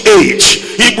 28.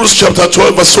 Hebrews chapter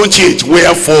 12 verse 28.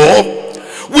 Wherefore,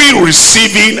 we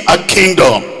receiving a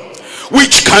kingdom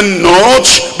which cannot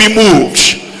be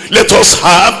moved, let us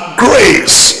have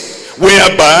grace,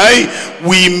 whereby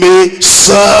we may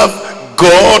serve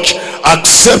God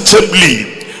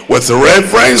acceptably with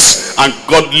reverence and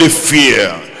godly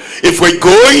fear. If we're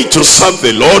going to serve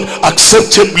the Lord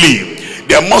acceptably,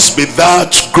 there must be that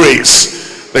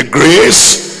grace. The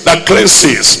grace that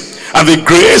cleanses, and the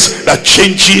grace that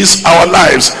changes our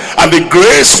lives. And the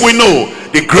grace we know,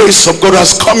 the grace of God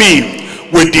has come in.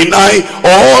 We deny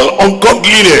all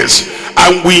ungodliness,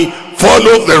 and we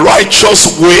follow the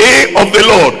righteous way of the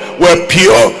Lord. We're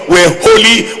pure, we're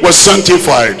holy, we're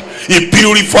sanctified. He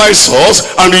purifies us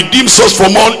and redeems us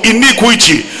from all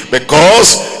iniquity,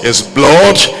 because his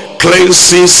blood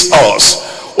cleanses us.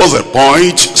 What's the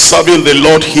point serving the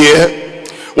Lord here?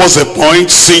 What's the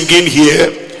point singing here?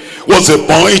 What's the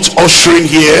point ushering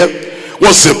here?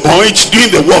 What's the point doing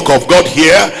the work of God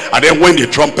here? And then when the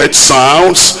trumpet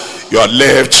sounds, you are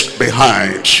left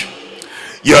behind.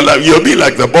 You'll be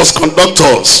like the bus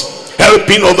conductors,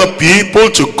 helping other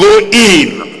people to go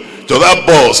in to that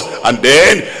bus, and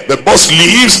then the bus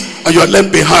leaves and you are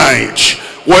left behind.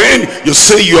 When you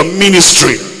say you are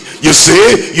ministering, you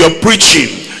say you are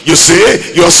preaching, you say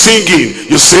you are singing,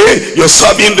 you say you are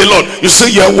serving the Lord, you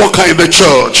say you are working in the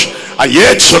church, and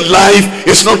yet your life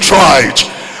is not right,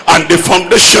 and the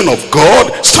foundation of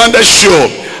God standeth sure.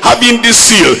 Having this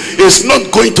seal is not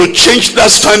going to change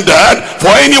that standard for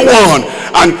anyone.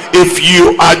 And if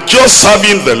you are just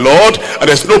serving the Lord and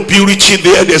there's no purity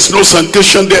there, there's no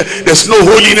sanctification there, there's no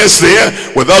holiness there,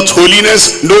 without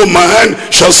holiness no man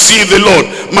shall see the Lord.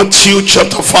 Matthew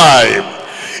chapter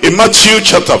 5. In Matthew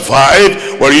chapter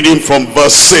 5, we're reading from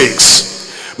verse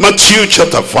 6. Matthew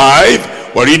chapter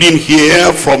 5, we're reading here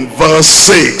from verse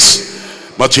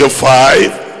 6. Matthew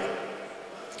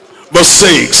 5 verse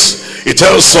 6. It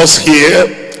tells us here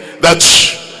that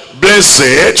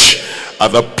blessed are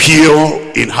the pure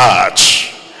in heart.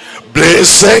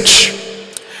 Blessed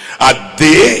are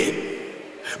they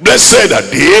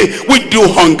which do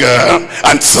hunger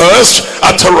and thirst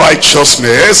after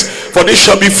righteousness, for they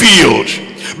shall be filled.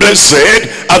 Blessed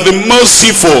are the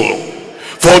merciful,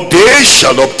 for they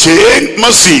shall obtain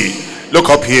mercy. Look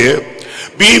up here.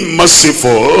 Being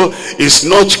merciful is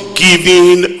not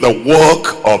giving the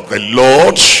work of the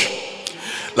Lord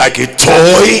like a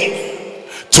toy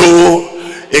to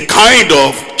a kind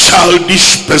of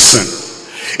childish person.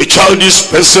 A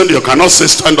childish person, you cannot say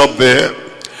stand up there,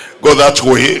 go that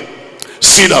way,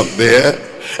 sit up there,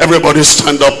 everybody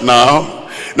stand up now.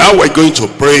 Now we're going to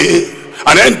pray,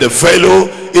 and then the fellow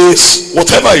is,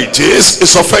 whatever it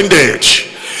is offended.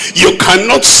 You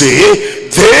cannot say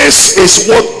this is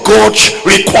what God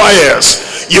requires.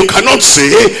 You cannot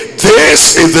say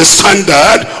this is the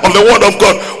standard of the word of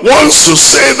God. Once you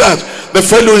say that, the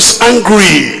fellow is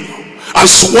angry and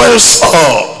swells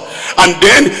up, and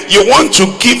then you want to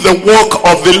give the work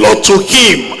of the Lord to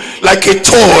him like a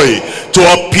toy to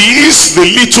appease the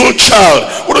little child.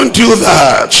 Wouldn't do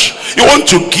that. You want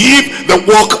to give the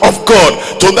work of God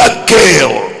to that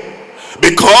girl,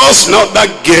 because now that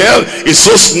girl is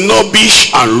so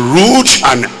snobbish and rude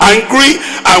and angry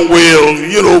and will,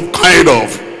 kind of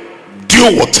do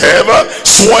whatever,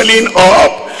 swelling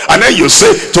up, and then you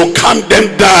say to calm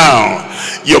them down.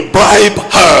 You bribe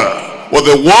her with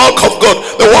the work of God.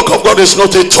 The work of God is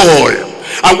not a toy.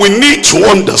 And we need to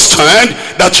understand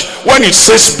that when it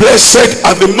says blessed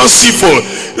are the merciful,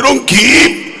 you don't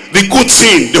give the good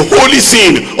thing, the holy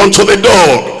thing unto the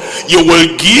dog. You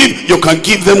can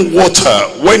give them water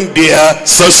when they are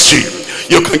thirsty.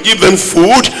 You can give them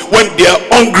food when they are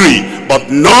hungry, but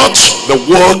not the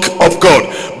work of God.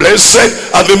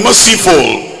 Blessed are the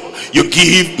merciful. You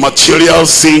give material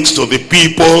things to the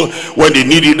people when they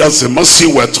need it. That's the mercy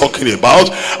we're talking about.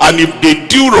 And if they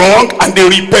do wrong and they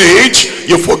repent,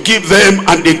 you forgive them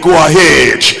and they go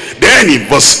ahead. Then in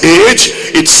verse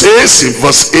 8, it says in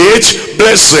verse 8,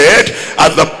 blessed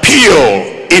are the pure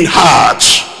in heart.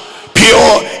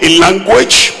 Pure in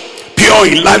language, pure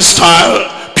in lifestyle,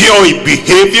 pure in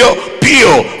behavior,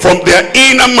 pure from their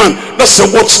inner man. That's the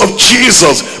works of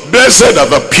Jesus. Blessed are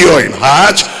the pure in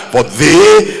heart, for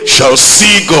they shall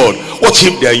see God. What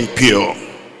if they are impure?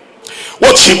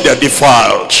 What if they are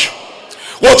defiled?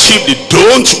 What if they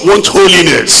don't want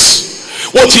holiness?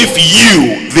 What if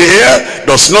you there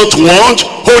does not want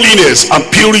holiness and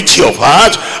purity of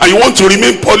heart, and you want to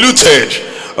remain polluted?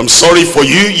 I'm sorry for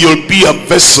you. You'll be a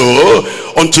vessel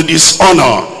unto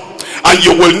dishonor, and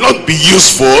you will not be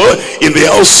useful in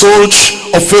the household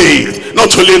of faith.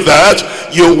 Not only that,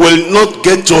 you will not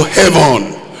get to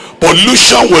heaven.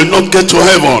 Pollution will not get to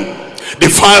heaven.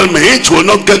 Defilement will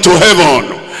not get to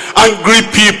heaven. Angry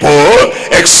people,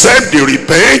 except they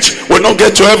repent, will not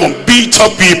get to heaven. Bitter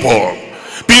people,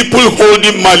 people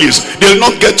holding malice, they'll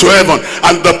not get to heaven.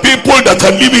 And the people that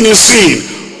are living in sin,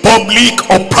 public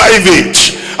or private,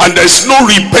 and there's no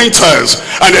repentance,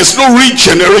 and there's no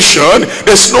regeneration,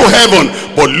 there's no heaven.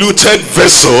 Polluted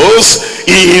vessels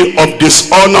of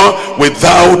dishonor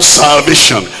without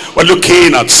salvation. We're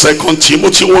looking at 2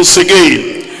 Timothy once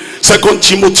again. 2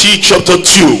 Timothy chapter 2.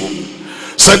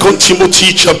 2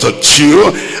 Timothy chapter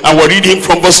 2, and we're reading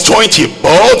from verse 20.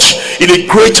 But in a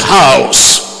great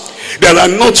house there are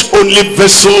not only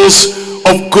vessels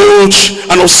of gold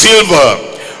and of silver,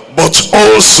 but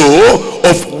also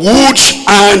of wood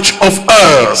and of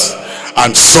earth,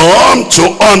 and some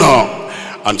to honor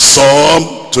and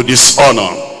some to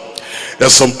dishonor.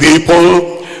 There's some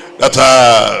people that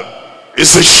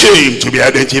it's a shame to be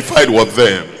identified with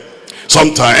them.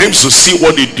 Sometimes to see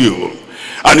what they do,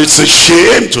 and it's a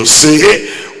shame to say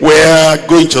we're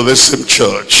going to the same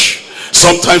church,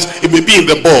 Sometimes it may be in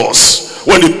the bus.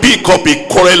 When you pick up a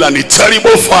quarrel and a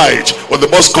terrible fight with the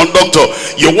bus conductor,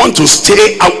 you want to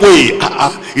stay away.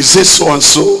 Is this so and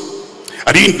so?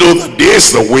 I didn't know that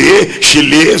this is the way she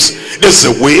lives. This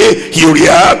is the way he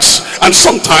reacts. And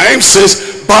sometimes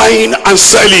it's buying and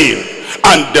selling.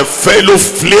 And the fellow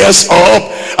flares up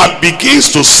and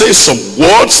begins to say some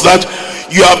words that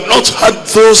you have not heard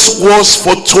those words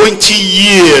for 20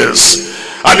 years.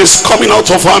 And it's coming out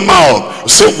of her mouth.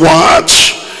 You say, what?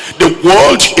 The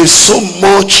world is so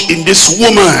much in this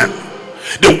woman.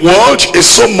 The world is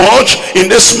so much in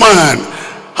this man.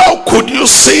 How could you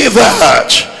say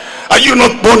that? Are you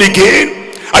not born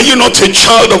again? Are you not a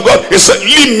child of God? He said,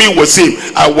 leave me with him.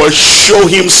 I will show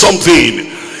him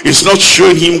something. It's not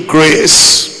showing him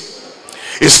grace.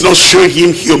 It's not showing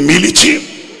him humility.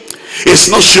 It's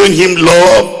not showing him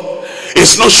love.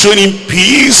 It's not showing him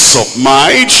peace of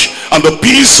mind and the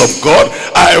peace of God.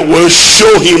 I will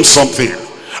show him something.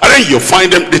 And then you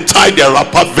find them, they tie their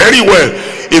wrapper very well.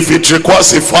 If it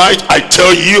requires a fight, I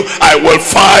tell you, I will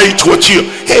fight with you.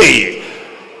 Hey,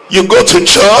 you go to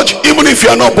church, even if you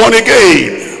are not born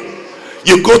again.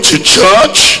 You go to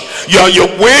church, you are on your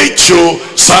way to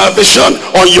salvation,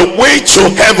 on your way to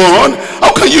heaven. How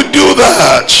can you do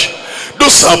that?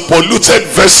 Those are polluted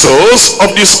vessels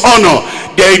of dishonor.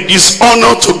 They are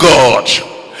dishonor to God,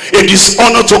 a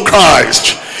dishonor to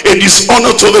Christ, a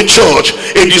dishonor to the church,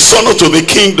 a dishonor to the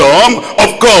kingdom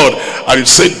of God. And it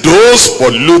said those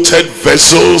polluted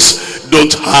vessels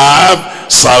don't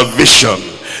have salvation.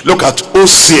 Look at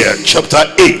Hosea chapter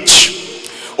 8.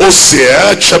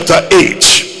 Hosea chapter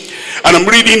 8. And I'm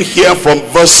reading here from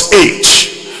verse 8.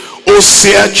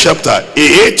 Hosea chapter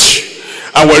 8.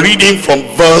 And we're reading from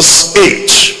verse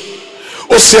 8.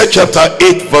 Hosea chapter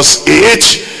 8 verse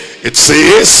 8. It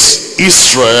says,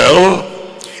 Israel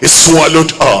is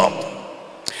swallowed up.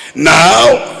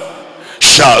 Now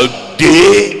shall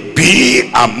they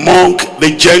be among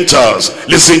the Gentiles.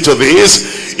 Listen to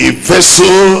this. A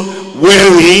vessel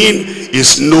wherein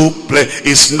is no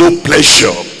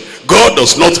pleasure. God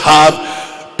does not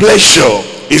have pleasure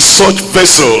in such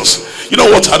vessels. You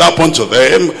know what had happened to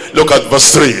them? Look at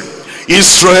verse 3.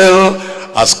 Israel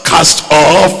has cast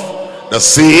off the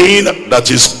sin that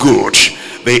is good.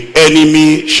 The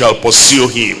enemy shall pursue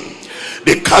him.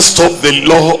 They cast off the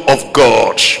law of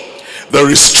God, the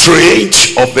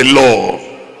restraint of the law,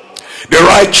 the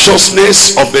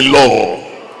righteousness of the law,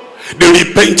 the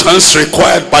repentance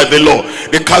required by the law.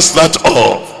 They cast that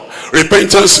off.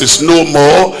 Repentance is no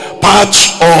more part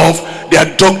of their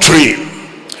doctrine.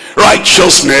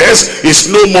 Righteousness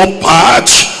is no more part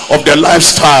of their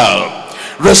lifestyle.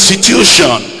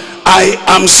 Restitution, I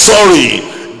am sorry.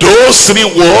 Those three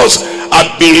words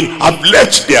have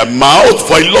left their mouth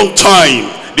for a long time.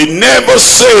 They never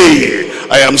say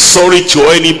I am sorry to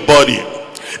anybody.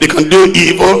 They can do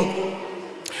evil,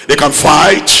 they can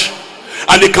fight,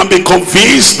 and they can be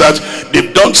convinced that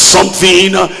they've done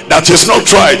something that is not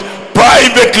right.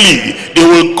 Privately they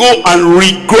will go and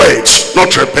regret,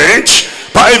 not repent.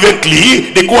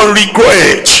 Privately they go and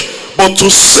regret. But to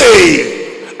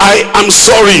say I am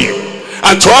sorry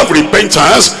and to have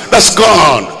repentance, that's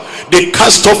gone. They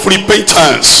cast off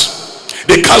repentance.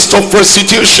 They cast off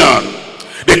restitution.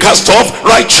 They cast off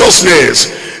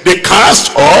righteousness. They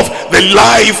cast off the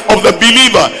life of the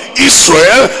believer.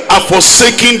 Israel are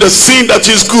forsaking the sin that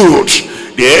is good.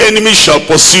 The enemy shall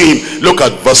pursue him. Look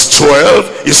at verse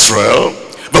 12. Israel.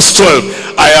 Verse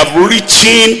 12. I have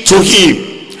written to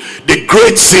him the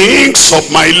great things of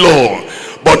my law,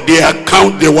 but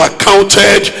they were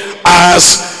counted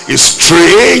as a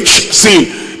strange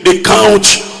sin. They count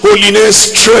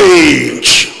holiness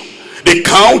strange. They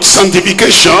count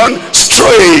sanctification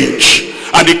strange.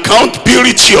 And they count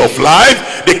purity of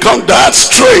life. They count that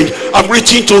strange. I've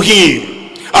written to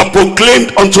him. I've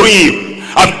proclaimed unto him.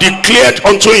 I've declared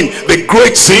unto him the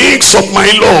great things of my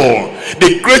law.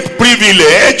 The great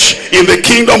privilege in the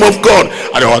kingdom of God.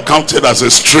 And they were counted as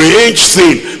a strange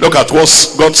thing. Look at what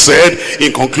God said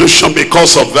in conclusion.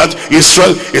 Because of that,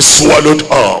 Israel is swallowed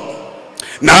up.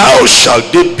 Now shall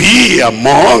they be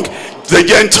among the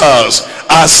Gentiles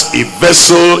as a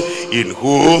vessel in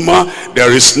whom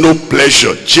there is no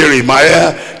pleasure.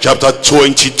 Jeremiah chapter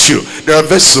 22. There are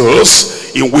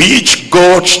vessels in which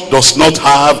God does not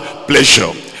have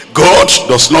pleasure. God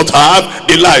does not have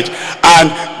delight.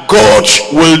 And God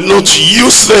will not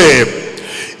use them.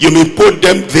 You may put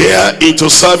them there into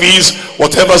service.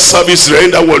 Whatever service they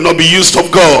render will not be used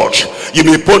of God. You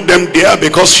may put them there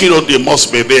because you know they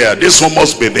must be there. This one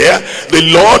must be there. The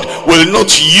Lord will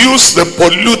not use the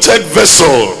polluted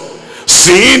vessel.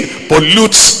 Sin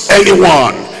pollutes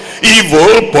anyone.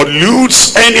 Evil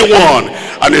pollutes anyone.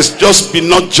 And it's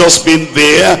not just being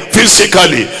there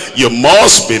physically. You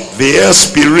must be there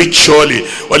spiritually.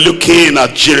 We're looking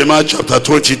at Jeremiah chapter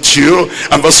 22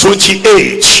 and verse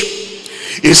 28.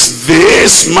 Is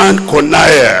this man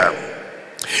Kumuyi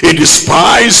a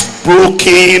despised,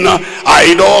 broken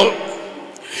idol?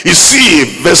 You see a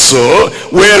vessel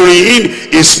wherein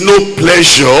is no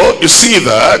pleasure. You see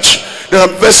that? There are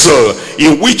vessels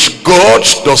in which God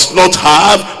does not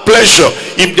have pleasure.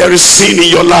 If there is sin in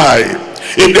your life,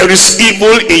 if there is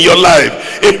evil in your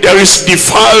life, if there is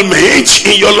defilement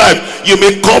in your life, you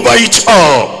may cover it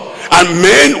up. And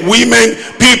men, women,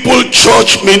 people,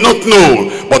 church may not know.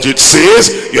 But it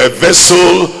says, you're a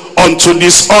vessel unto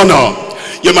dishonor.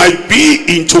 You might be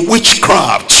into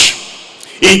witchcraft,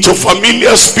 into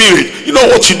familiar spirit. You know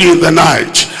what you do in the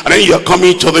night, and then you're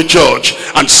coming to the church,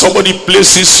 and somebody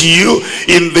places you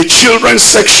in the children's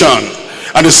section,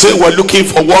 and they say, we're looking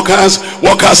for workers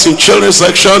in children's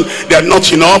section. They're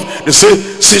not enough. They say,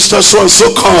 sister so and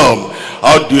so, come.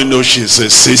 How do you know she's a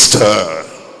sister?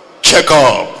 Check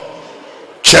up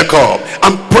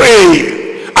and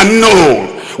pray and know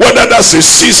whether that's a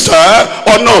sister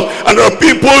or not. And there are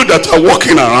people that are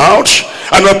walking around,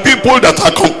 and there are people that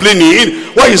are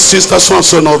complaining, why is sister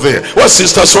so-and-so not there? Why is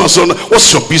sister so-and-so not?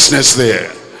 What's your business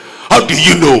there? How do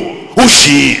you know who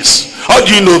she is? How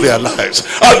do you know their lives?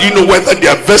 How do you know whether they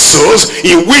are vessels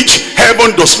in which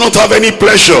heaven does not have any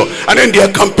pleasure? And then they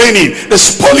are campaigning.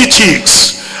 There's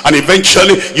politics. And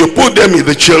eventually you put them in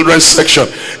the children's section.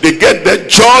 They get there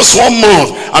just 1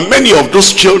 month, and many of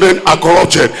those children are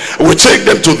corrupted. We take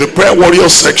them to the prayer warrior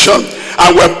section, and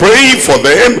we're praying for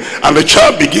them, and the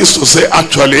child begins to say,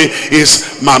 actually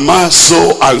it's mama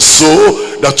so and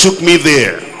so that took me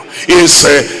there. It's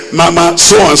mama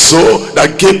so and so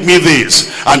that gave me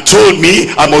this and told me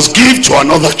I must give to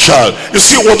another child. You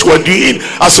see what we're doing?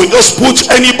 As we just put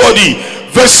anybody,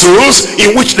 vessels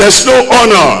in which there's no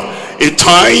honor. A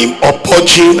time of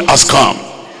purging has come.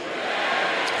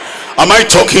 Am I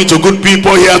talking to good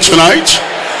people here tonight?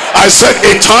 I said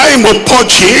a time of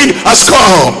purging has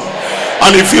come.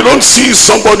 And if you don't see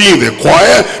somebody in the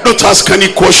choir, don't ask any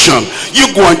question.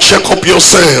 You go and check up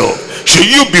yourself.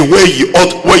 Should you be where you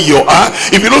are?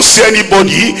 If you don't see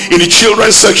anybody in the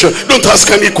children's section, don't ask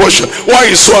any question. Why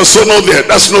is so and so not there?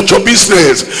 That's not your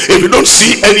business. If you don't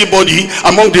see anybody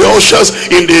among the ushers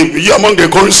among the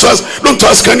choristers, don't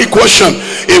ask any question.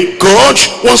 If God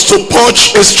wants to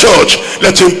purge his church,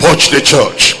 let him purge the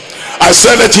church. I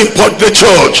said let him purge the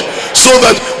church, so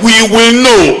that we will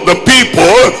know the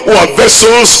people who are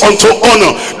vessels unto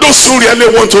honor, those who really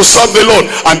want to serve the Lord.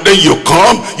 And then you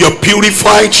come, you're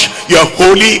purified, you're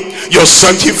holy, you're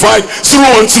sanctified through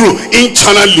and through,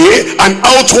 internally and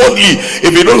outwardly.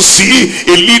 If you don't see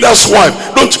a leader's wife,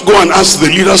 don't go and ask the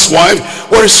leader's wife,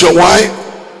 where is your wife?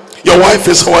 Your wife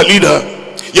is our leader.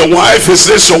 Your wife is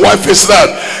this, your wife is that.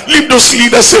 Leave those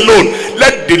leaders alone.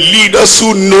 Let the leaders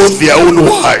who know their own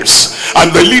wives,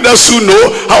 and the leaders who know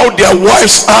how their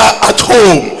wives are at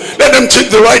home, let them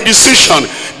take the right decision.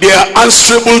 They are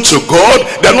answerable to God.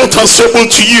 They are not answerable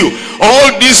to you.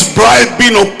 All this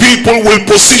bribing of people will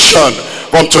position.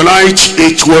 From tonight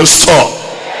it will stop.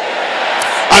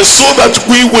 And so that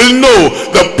we will know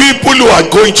the people who are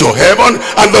going to heaven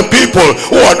and the people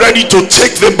who are ready to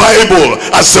take the Bible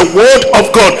as the word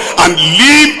of God and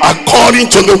live according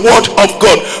to the word of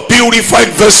God.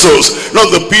 Purified vessels,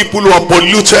 not the people who are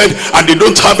polluted and they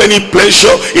don't have any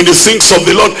pleasure in the things of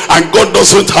the Lord, and God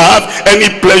doesn't have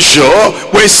any pleasure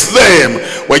with them.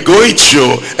 We're going to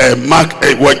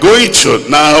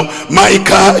now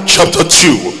Micah chapter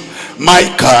 2.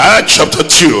 Micah chapter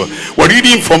 2. We're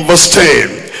reading from verse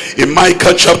 10. In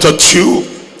Micah chapter 2,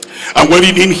 and we're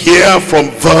reading here from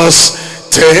verse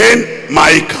 10.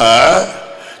 Micah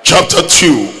chapter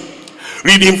 2,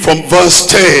 reading from verse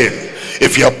 10.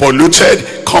 If you are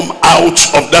polluted, come out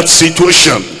of that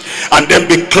situation and then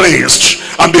be cleansed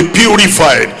and be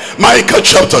purified. Micah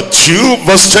chapter 2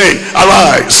 verse 10.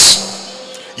 Arise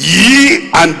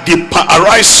ye and depart,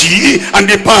 arise ye and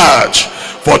depart,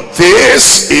 for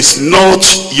this is not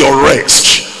your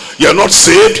rest. You're not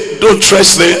saved, don't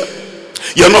rest there.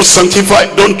 You're not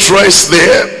sanctified, don't rest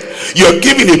there. You're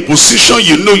given a position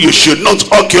you know you should not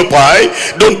occupy,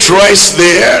 don't rest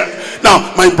there.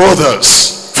 Now, my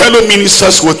brothers, fellow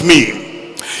ministers with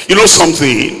me, you know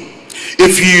something?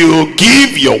 If you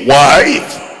give your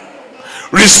wife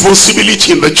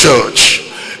responsibility in the church,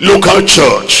 local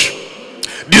church,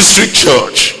 district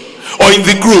church, or in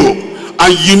the group,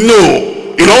 and you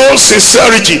know in all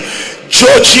sincerity,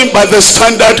 judging by the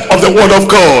standard of the word of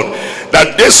God,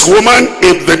 that this woman,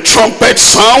 if the trumpet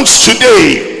sounds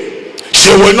today,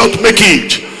 she will not make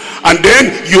it. And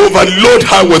then you overload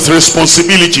her with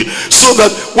responsibility, so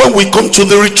that when we come to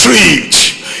the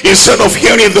retreat, instead of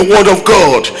hearing the word of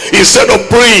God, instead of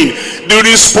praying, the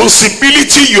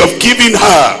responsibility you have given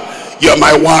her, you're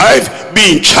my wife,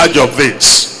 be in charge of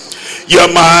this.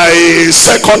 You're my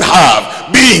second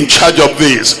half, be in charge of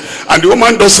this. And the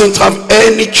woman doesn't have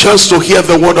any chance to hear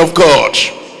the word of God,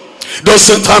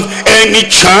 doesn't have any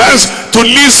chance to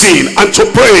listen and to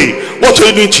pray. What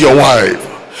are you doing to your wife?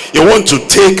 You want to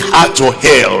take her to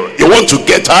hell. You want to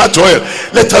get her to hell.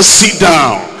 Let her sit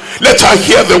down, let her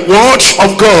hear the word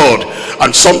of God.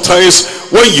 And sometimes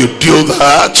when you do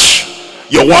that,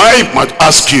 your wife might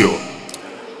ask you,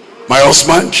 my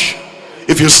husband,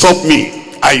 if you stop me,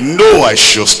 I know I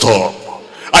should stop.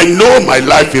 I know my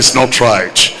life is not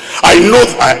right. I know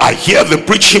I hear the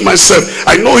preaching myself.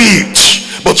 I know it.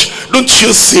 But don't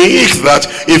you think that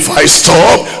if I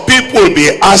stop, people will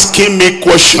be asking me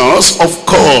questions? Of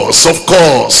course, of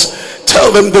course.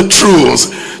 Tell them the truth.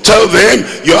 Tell them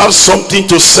you have something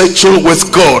to settle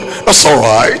with God. That's all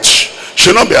right.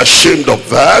 Should not be ashamed of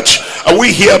that. Are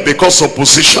we here because of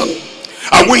position?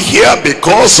 Are we here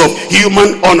because of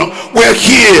human honor? We're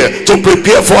here to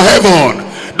prepare for heaven.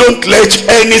 Don't let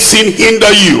anything hinder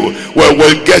you. Well,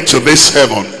 we'll get to this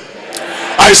heaven.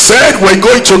 I said we're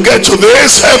going to get to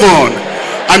this heaven.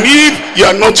 And if you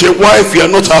are not a wife, you are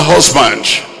not a husband,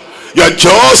 you are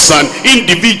just an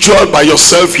individual by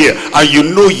yourself here, and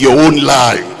you know your own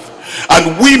life,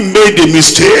 and we made a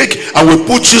mistake and we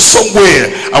put you somewhere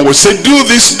and we say do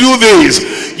this,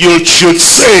 you should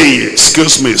say,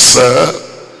 excuse me sir,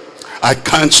 I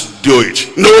can't do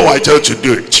it. No, I tell you to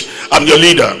do it. I'm your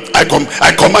leader. I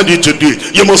command you to do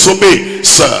it. You must obey.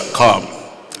 Sir, come.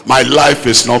 My life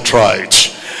is not right.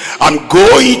 I'm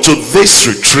going to this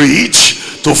retreat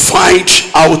to find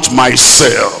out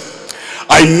myself.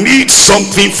 I need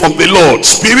something from the Lord,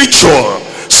 spiritual,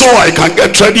 so I can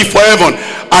get ready for heaven,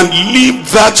 and leave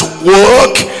that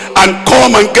work and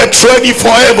come and get ready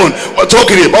for heaven. We're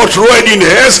talking about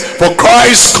readiness for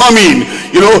Christ's coming.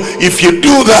 You know, if you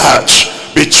do that,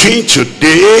 between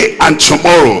today and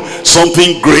tomorrow,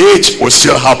 something great will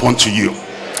still happen to you,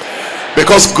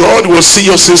 because God will see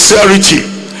your sincerity,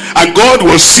 and God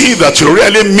will see that you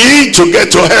really mean to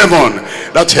get to heaven.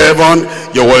 That heaven,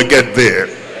 you will get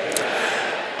there.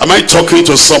 Am I talking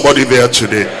to somebody there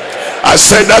today? I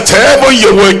said that heaven,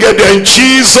 you will get there in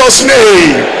Jesus'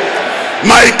 name.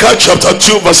 Micah chapter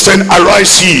 2 verse 10,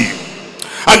 arise ye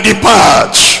and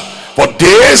depart, for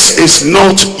this is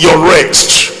not your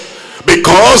rest,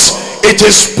 because it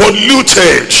is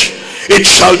polluted. It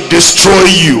shall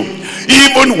destroy you,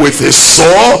 even with a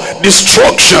sore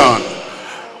destruction.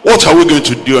 What are we going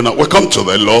to do now? We come to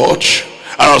the Lord,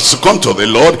 and as we come to the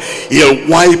Lord, he'll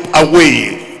wipe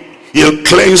away, he'll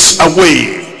cleanse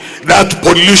away that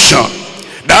pollution,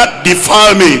 that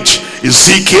defilement.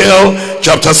 Ezekiel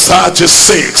chapter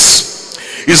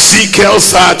 36, Ezekiel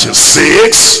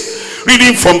 36,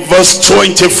 reading from verse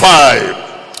 25.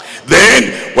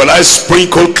 Then will I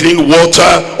sprinkle clean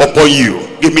water upon you.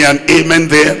 Give me an amen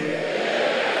there.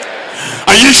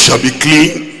 And you shall be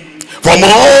clean from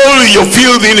all your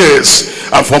filthiness,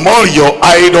 and from all your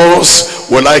idols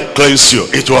will I cleanse you.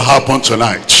 It will happen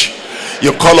tonight.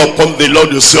 You call upon the Lord,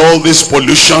 you say, all this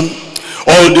pollution,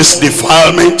 all this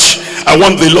defilement, I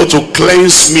want the Lord to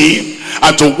cleanse me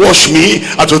and to wash me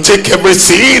and to take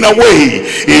everything away.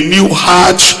 A new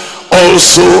heart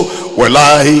also will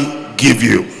I give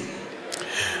you.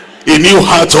 A new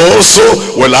heart also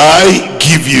will I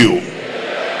give you.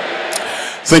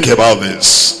 Think about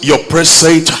this. Your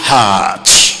present heart,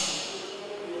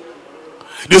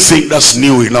 do you think that's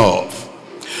new enough?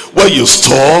 Where you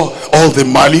store all the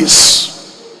malice,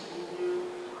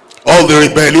 all the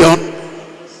rebellion,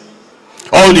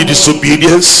 all the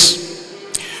disobedience,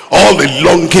 all the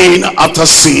longing after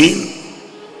sin,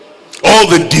 all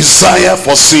the desire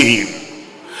for sin.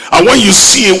 And when you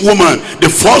see a woman, the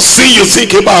first thing you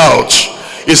think about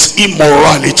is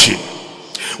immorality.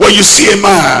 When you see a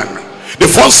man, the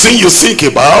first thing you think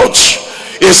about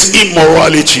is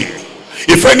immorality.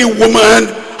 If any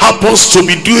woman happens to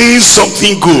be doing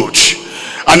something good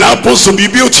and happens to be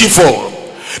beautiful,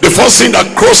 the first thing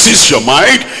that crosses your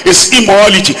mind is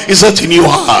immorality. Is that in your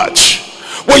heart?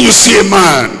 When you see a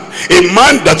man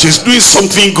that is doing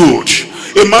something good,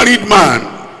 a married man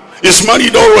is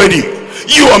married already,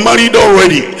 you are married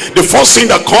already, the first thing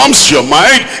that comes to your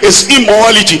mind is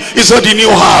immorality. Is that in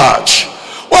your heart?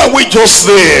 Why are we just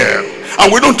there and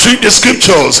we don't read the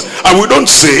scriptures, and we don't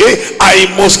say,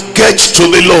 I must get to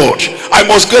the Lord, I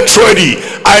must get ready,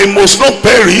 I must not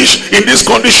perish in this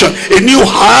condition. A new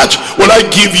heart will I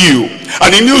give you,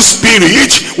 and a new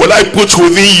spirit will I put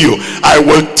within you. I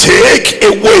will take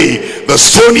away the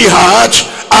stony heart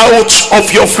out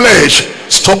of your flesh.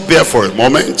 Stop there for a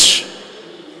moment.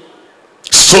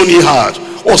 Stony heart,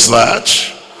 what's that?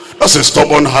 That's a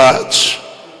stubborn heart.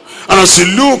 And as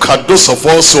you look at those of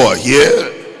us who are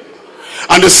here,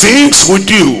 and the things we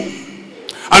do,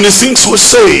 and the things we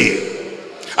say,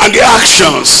 and the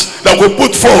actions that we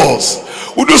put forth,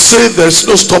 would you say there's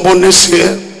no stubbornness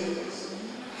here?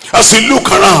 As you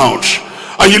look around,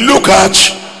 and you look at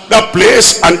that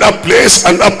place, and that place,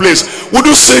 and that place, would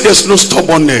you say there's no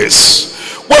stubbornness?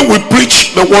 When we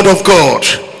preach the word of God,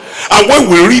 and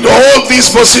when we read all these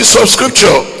verses of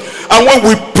scripture, and when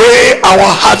we pray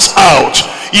our hearts out,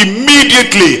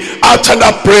 immediately after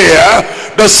that prayer,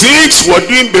 the things we're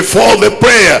doing before the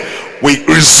prayer, we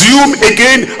resume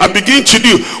again and begin to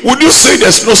do. Would you say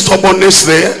there's no stubbornness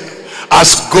there?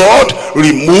 As God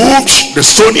removed the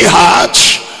stony heart,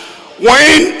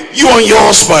 when you and your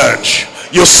husband,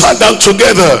 you sat down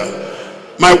together,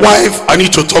 my wife, I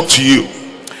need to talk to you.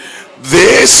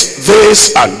 This,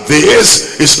 and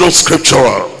this is not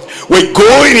scriptural. We're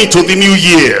going into the new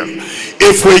year.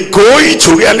 If we're going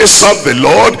to really serve the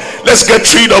Lord, let's get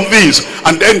rid of this.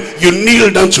 And then you kneel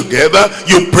down together,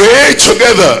 you pray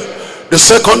together. The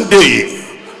second day,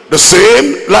 the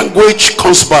same language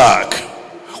comes back.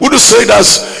 Would you say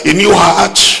that's a new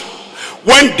heart?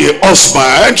 When the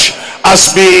husband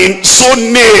has been so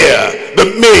near the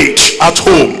mate at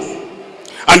home,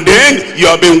 and then you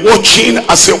have been watching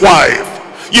as a wife,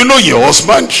 you know your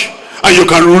husband, and you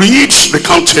can read the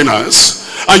countenance,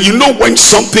 and you know when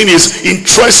something is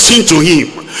interesting to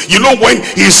him, you know when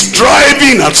he's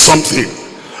driving at something,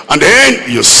 and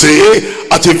then you say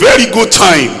at a very good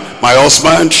time, my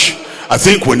husband, I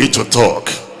think we need to talk.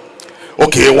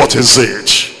 Okay, what is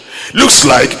it? Looks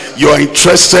like you are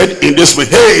interested in this.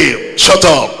 Hey, shut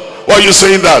up. Why are you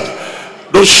saying that?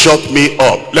 Don't shut me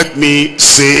up. Let me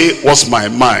say what's my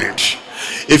mind.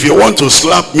 If you want to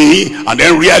slap me and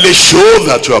then really show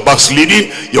that you are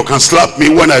backsliding, you can slap me.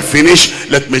 When I finish,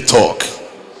 let me talk.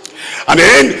 And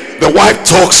then the wife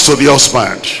talks to the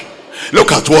husband.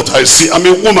 Look at what I see. I'm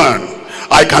a woman.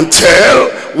 I can tell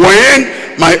when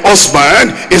my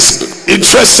husband is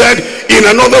interested in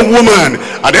another woman,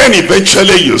 and then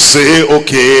eventually you say,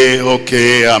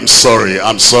 okay, I'm sorry,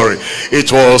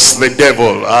 it was the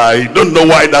devil, I don't know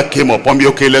why that came upon me.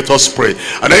 Okay, let us pray.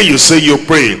 And then you say, you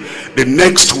pray. The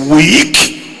next week,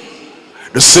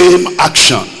 the same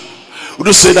action. Would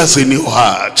you say that's a new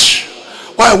heart?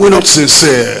 Why are we not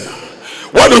sincere?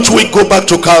 Why don't we go back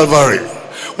to Calvary?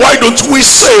 Why don't we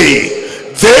say,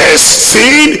 this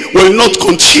thing will not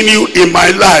continue in my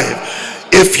life?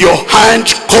 If your hand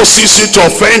causes you to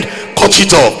offend, cut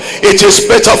it off. It is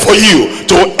better for you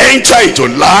to enter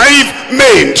into life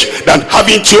maimed than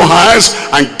having two hands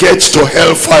and get to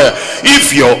hellfire.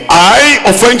 If your eye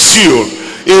offends you,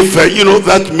 if you know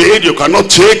that maid, you cannot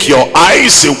take your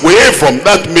eyes away from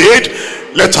that maid,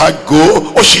 let her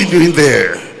go. What's she doing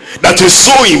there? That is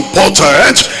so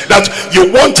important that you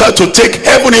want her to take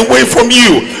heaven away from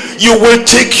you. You will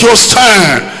take your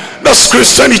stand. That's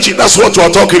Christianity. That's what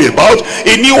we're talking about.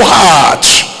 A new heart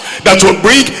that will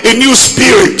bring a new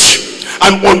spirit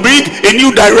and will bring a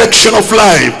new direction of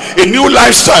life, a new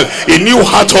lifestyle. A new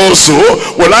heart also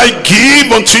will I give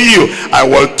unto you. I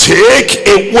will take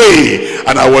away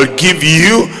and I will give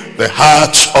you the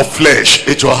heart of flesh.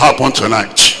 It will happen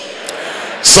tonight.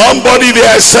 Somebody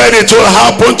there said it will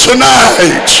happen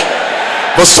tonight.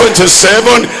 Verse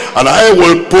 27, and I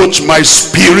will put my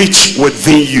spirit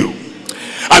within you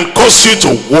and cause you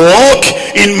to walk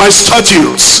in my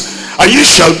statutes, and you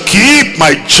shall keep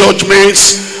my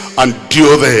judgments and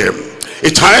do them. A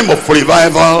time of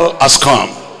revival has come.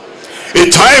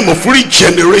 A time of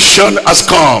regeneration has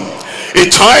come. A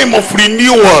time of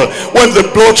renewal when the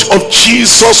blood of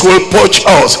Jesus will purge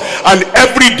us, and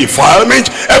every defilement,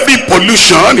 every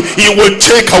pollution he will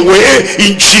take away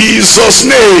in Jesus'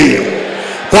 name.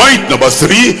 Point number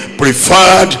 3,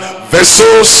 preferred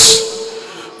vessels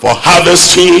for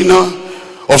harvesting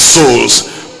of souls.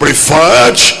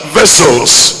 Preferred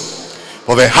vessels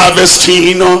for the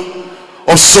harvesting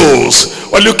of souls.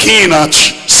 We're looking at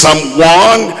Psalm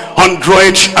 101.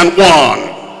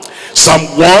 Psalm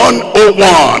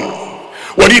 101.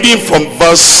 We're reading from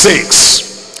verse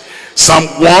 6. Psalm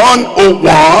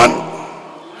 101.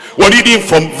 We're reading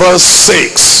from verse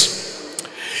 6.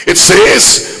 It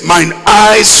says, mine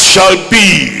eyes shall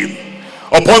be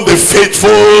upon the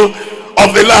faithful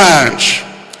of the land,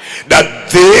 that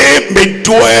they may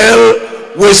dwell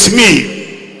with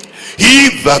me.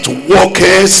 He that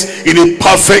walketh in a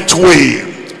perfect way,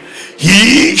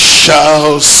 he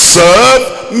shall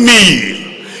serve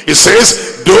me. He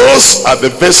says, those are the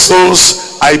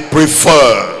vessels I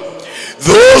prefer.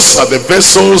 Those are the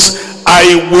vessels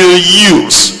I will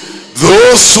use.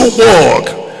 Those who walk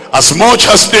as much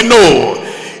as they know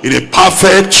in a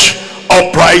perfect,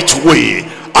 upright way.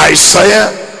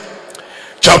 Isaiah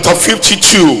chapter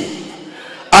 52.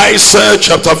 Isaiah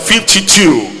chapter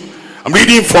 52. I'm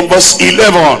reading from verse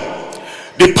 11.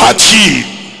 Depart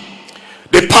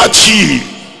ye,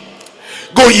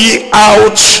 go ye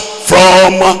out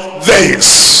from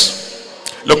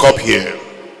thence. Look up here.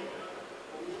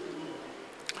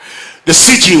 The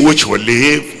city in which we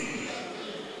live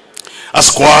has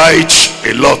quite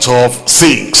a lot of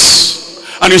things,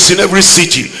 and it's in every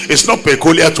city. It's not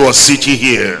peculiar to a city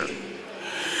here.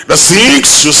 The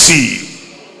things you see,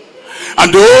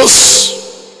 and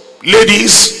those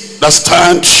ladies that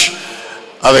stand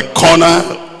at the corner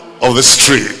of the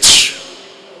street,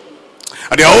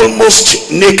 and they're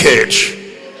almost naked.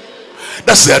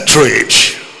 That's their trade.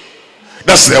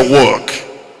 That's their work.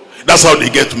 That's how they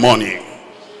get money.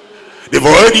 They've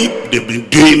been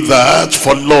doing that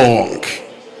for long,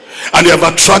 and they have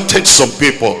attracted some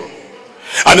people,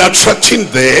 and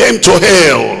attracting them to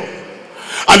hell,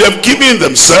 and they have given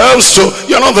themselves to,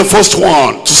 you're not the first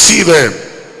one to see them,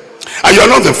 and you're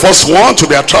not the first one to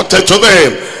be attracted to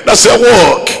them. That's their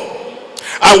work.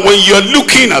 And when you're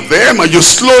looking at them and you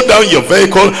slow down your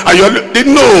vehicle, and they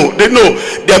know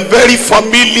they're very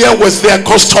familiar with their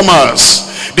customers.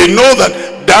 They know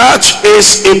that that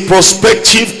is a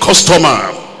prospective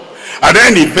customer. And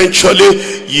then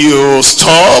eventually you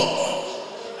stop.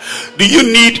 Do you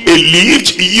need a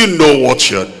lift? You know what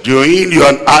you're doing. You're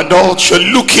an adult. You're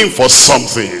looking for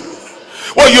something.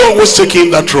 Why are you always taking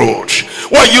that road?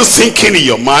 Why are you thinking in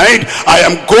your mind, I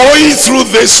am going through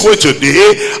this way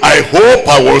today, I hope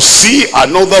I will see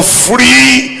another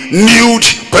free nude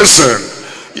person?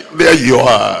 There you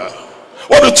are.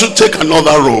 Why don't you take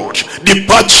another road?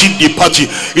 Depart ye.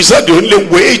 Is that the only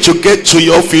way to get to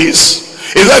your office?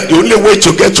 Is that the only way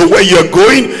to get to where you're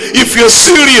going? If you're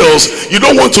serious, you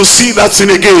don't want to see that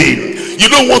thing again. You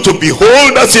don't want to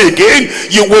behold that thing again.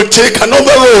 You will take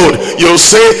another road. You'll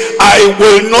say, I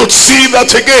will not see that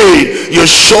again. You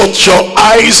shut your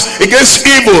eyes against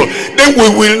evil. Then we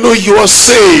will know you are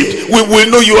saved. We will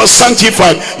know you are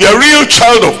sanctified. You're a real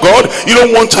child of God. You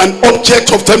don't want an object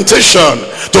of temptation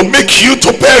to make you to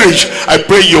perish. I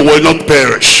pray you will not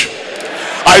perish.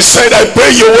 I said, I pray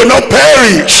you will not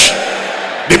perish.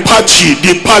 Depart ye,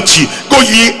 go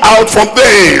ye out from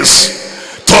thence.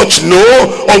 Touch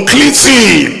no unclean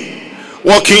thing.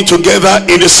 Working together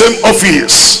in the same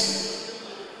office.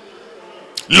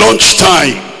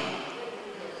 Lunchtime.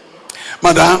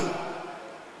 Madam,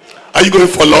 are you going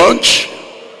for lunch?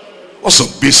 What's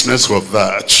the business with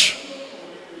that? Is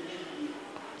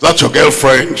that your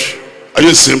girlfriend? Are you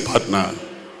the same partner?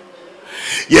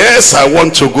 Yes, I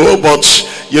want to go, but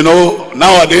you know,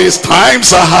 nowadays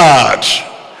times are hard.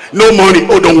 No money.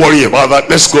 Oh, don't worry about that.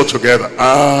 Let's go together.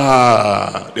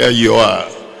 Ah, there you are.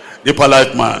 The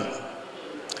polite man.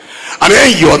 And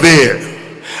then you're there.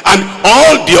 And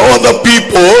all the other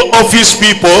people, office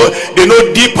people, they know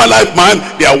the polite man,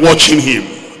 they are watching him.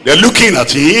 They're looking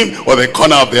at him with the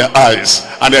corner of their eyes.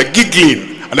 And they're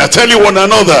giggling. And they're telling one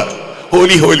another,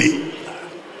 holy, holy.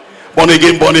 Born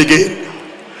again, born again.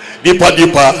 Deeper,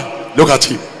 deeper. Look at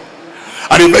him.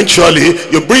 And eventually,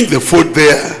 you bring the food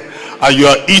there. And you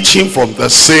are eating from the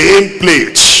same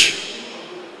plate.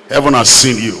 Heaven has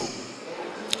seen you.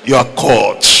 You are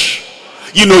caught.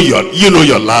 You know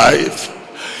your life.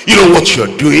 You know what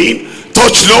you're doing.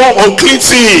 Touch no unclean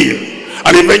thing.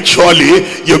 And eventually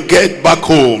you get back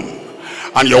home.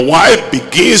 And your wife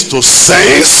begins to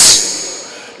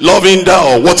sense lavender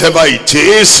or whatever it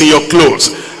is in your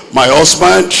clothes. My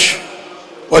husband,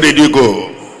 where did you go?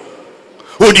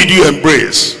 Who did you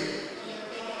embrace?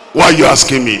 Why are you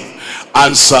asking me?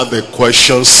 Answer the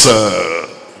question, sir.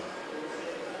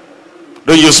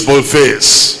 Don't use bold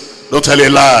face. Don't tell a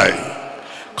lie.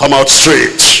 Come out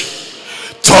straight.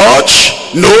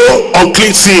 Touch no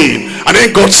unclean thing. And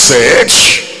then God said,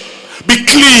 be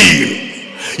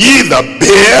clean, ye that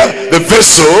bear the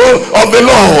vessel of the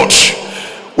Lord.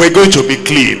 We're going to be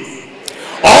clean.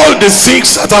 All the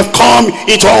things that have come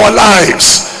into our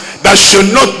lives that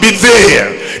should not be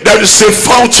there. There is a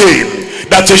fountain.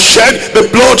 that is shed, the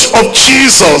blood of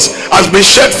Jesus has been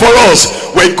shed for us.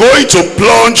 We're going to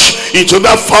plunge into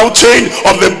that fountain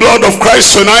of the blood of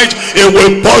Christ tonight. It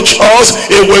will purge us,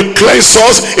 it will cleanse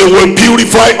us, it will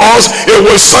purify us, it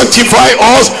will sanctify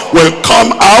us. We'll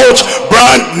come out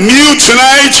brand new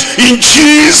tonight in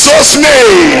Jesus'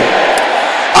 name.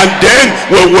 And then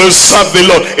we will serve the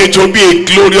Lord. It will be a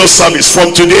glorious service.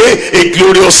 From today, a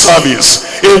glorious service,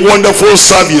 a wonderful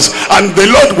service, and the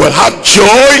Lord will have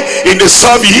joy in the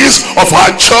service of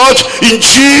our church in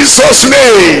Jesus'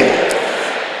 name.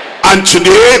 And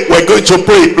today we're going to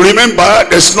pray. Remember,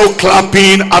 there's no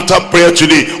clapping after prayer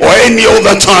today or any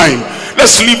other time.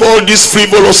 Let's leave all these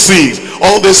frivolous things,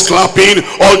 all this clapping,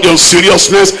 all the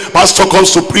seriousness. Pastor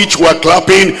comes to preach, we're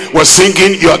clapping, we're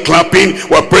singing, you are clapping,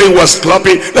 we're praying, we're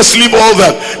clapping. Let's leave all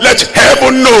that. Let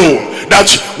heaven know that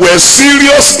we're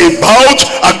serious about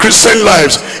our Christian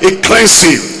lives. A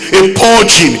cleansing, a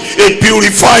purging, a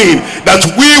purifying, that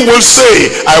we will say,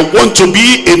 I want to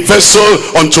be a vessel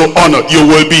unto honor. You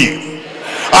will be.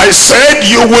 I said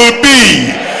you will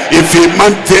be. If a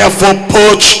man therefore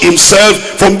purge himself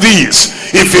from these,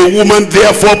 if a woman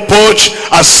therefore purge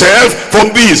herself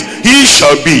from these, he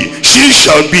shall be, she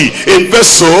shall be a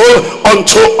vessel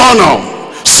unto honor,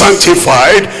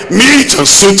 sanctified, meet and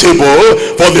suitable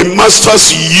for the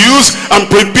master's use, and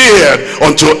prepared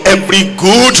unto every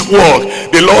good work.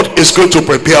 The Lord is going to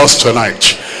prepare us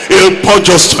tonight. He'll purge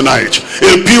us tonight.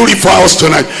 He'll purify us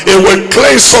tonight. It will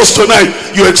cleanse us tonight.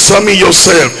 You examine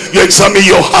yourself. You examine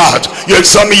your heart. You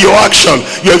examine your action.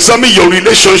 You examine your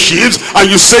relationships. And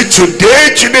you say,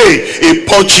 today, a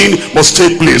purging must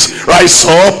take place. Rise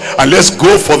up and let's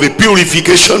go for the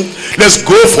purification. Let's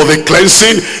go for the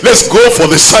cleansing. Let's go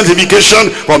for the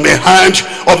sanctification from the hand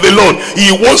of the Lord.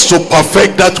 He wants to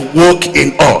perfect that work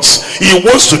in us. He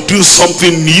wants to do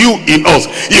something new in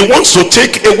us. He wants to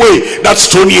take away that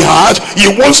stony heart. He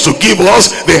wants to give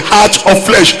us the heart of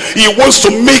flesh. He wants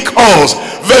to make us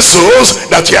vessels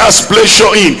that he has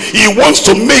pleasure in. He wants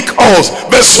to make us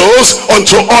vessels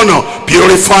unto honor,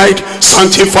 purified,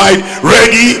 sanctified,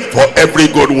 ready for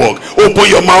every good work. Open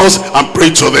your mouth and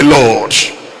pray to the Lord.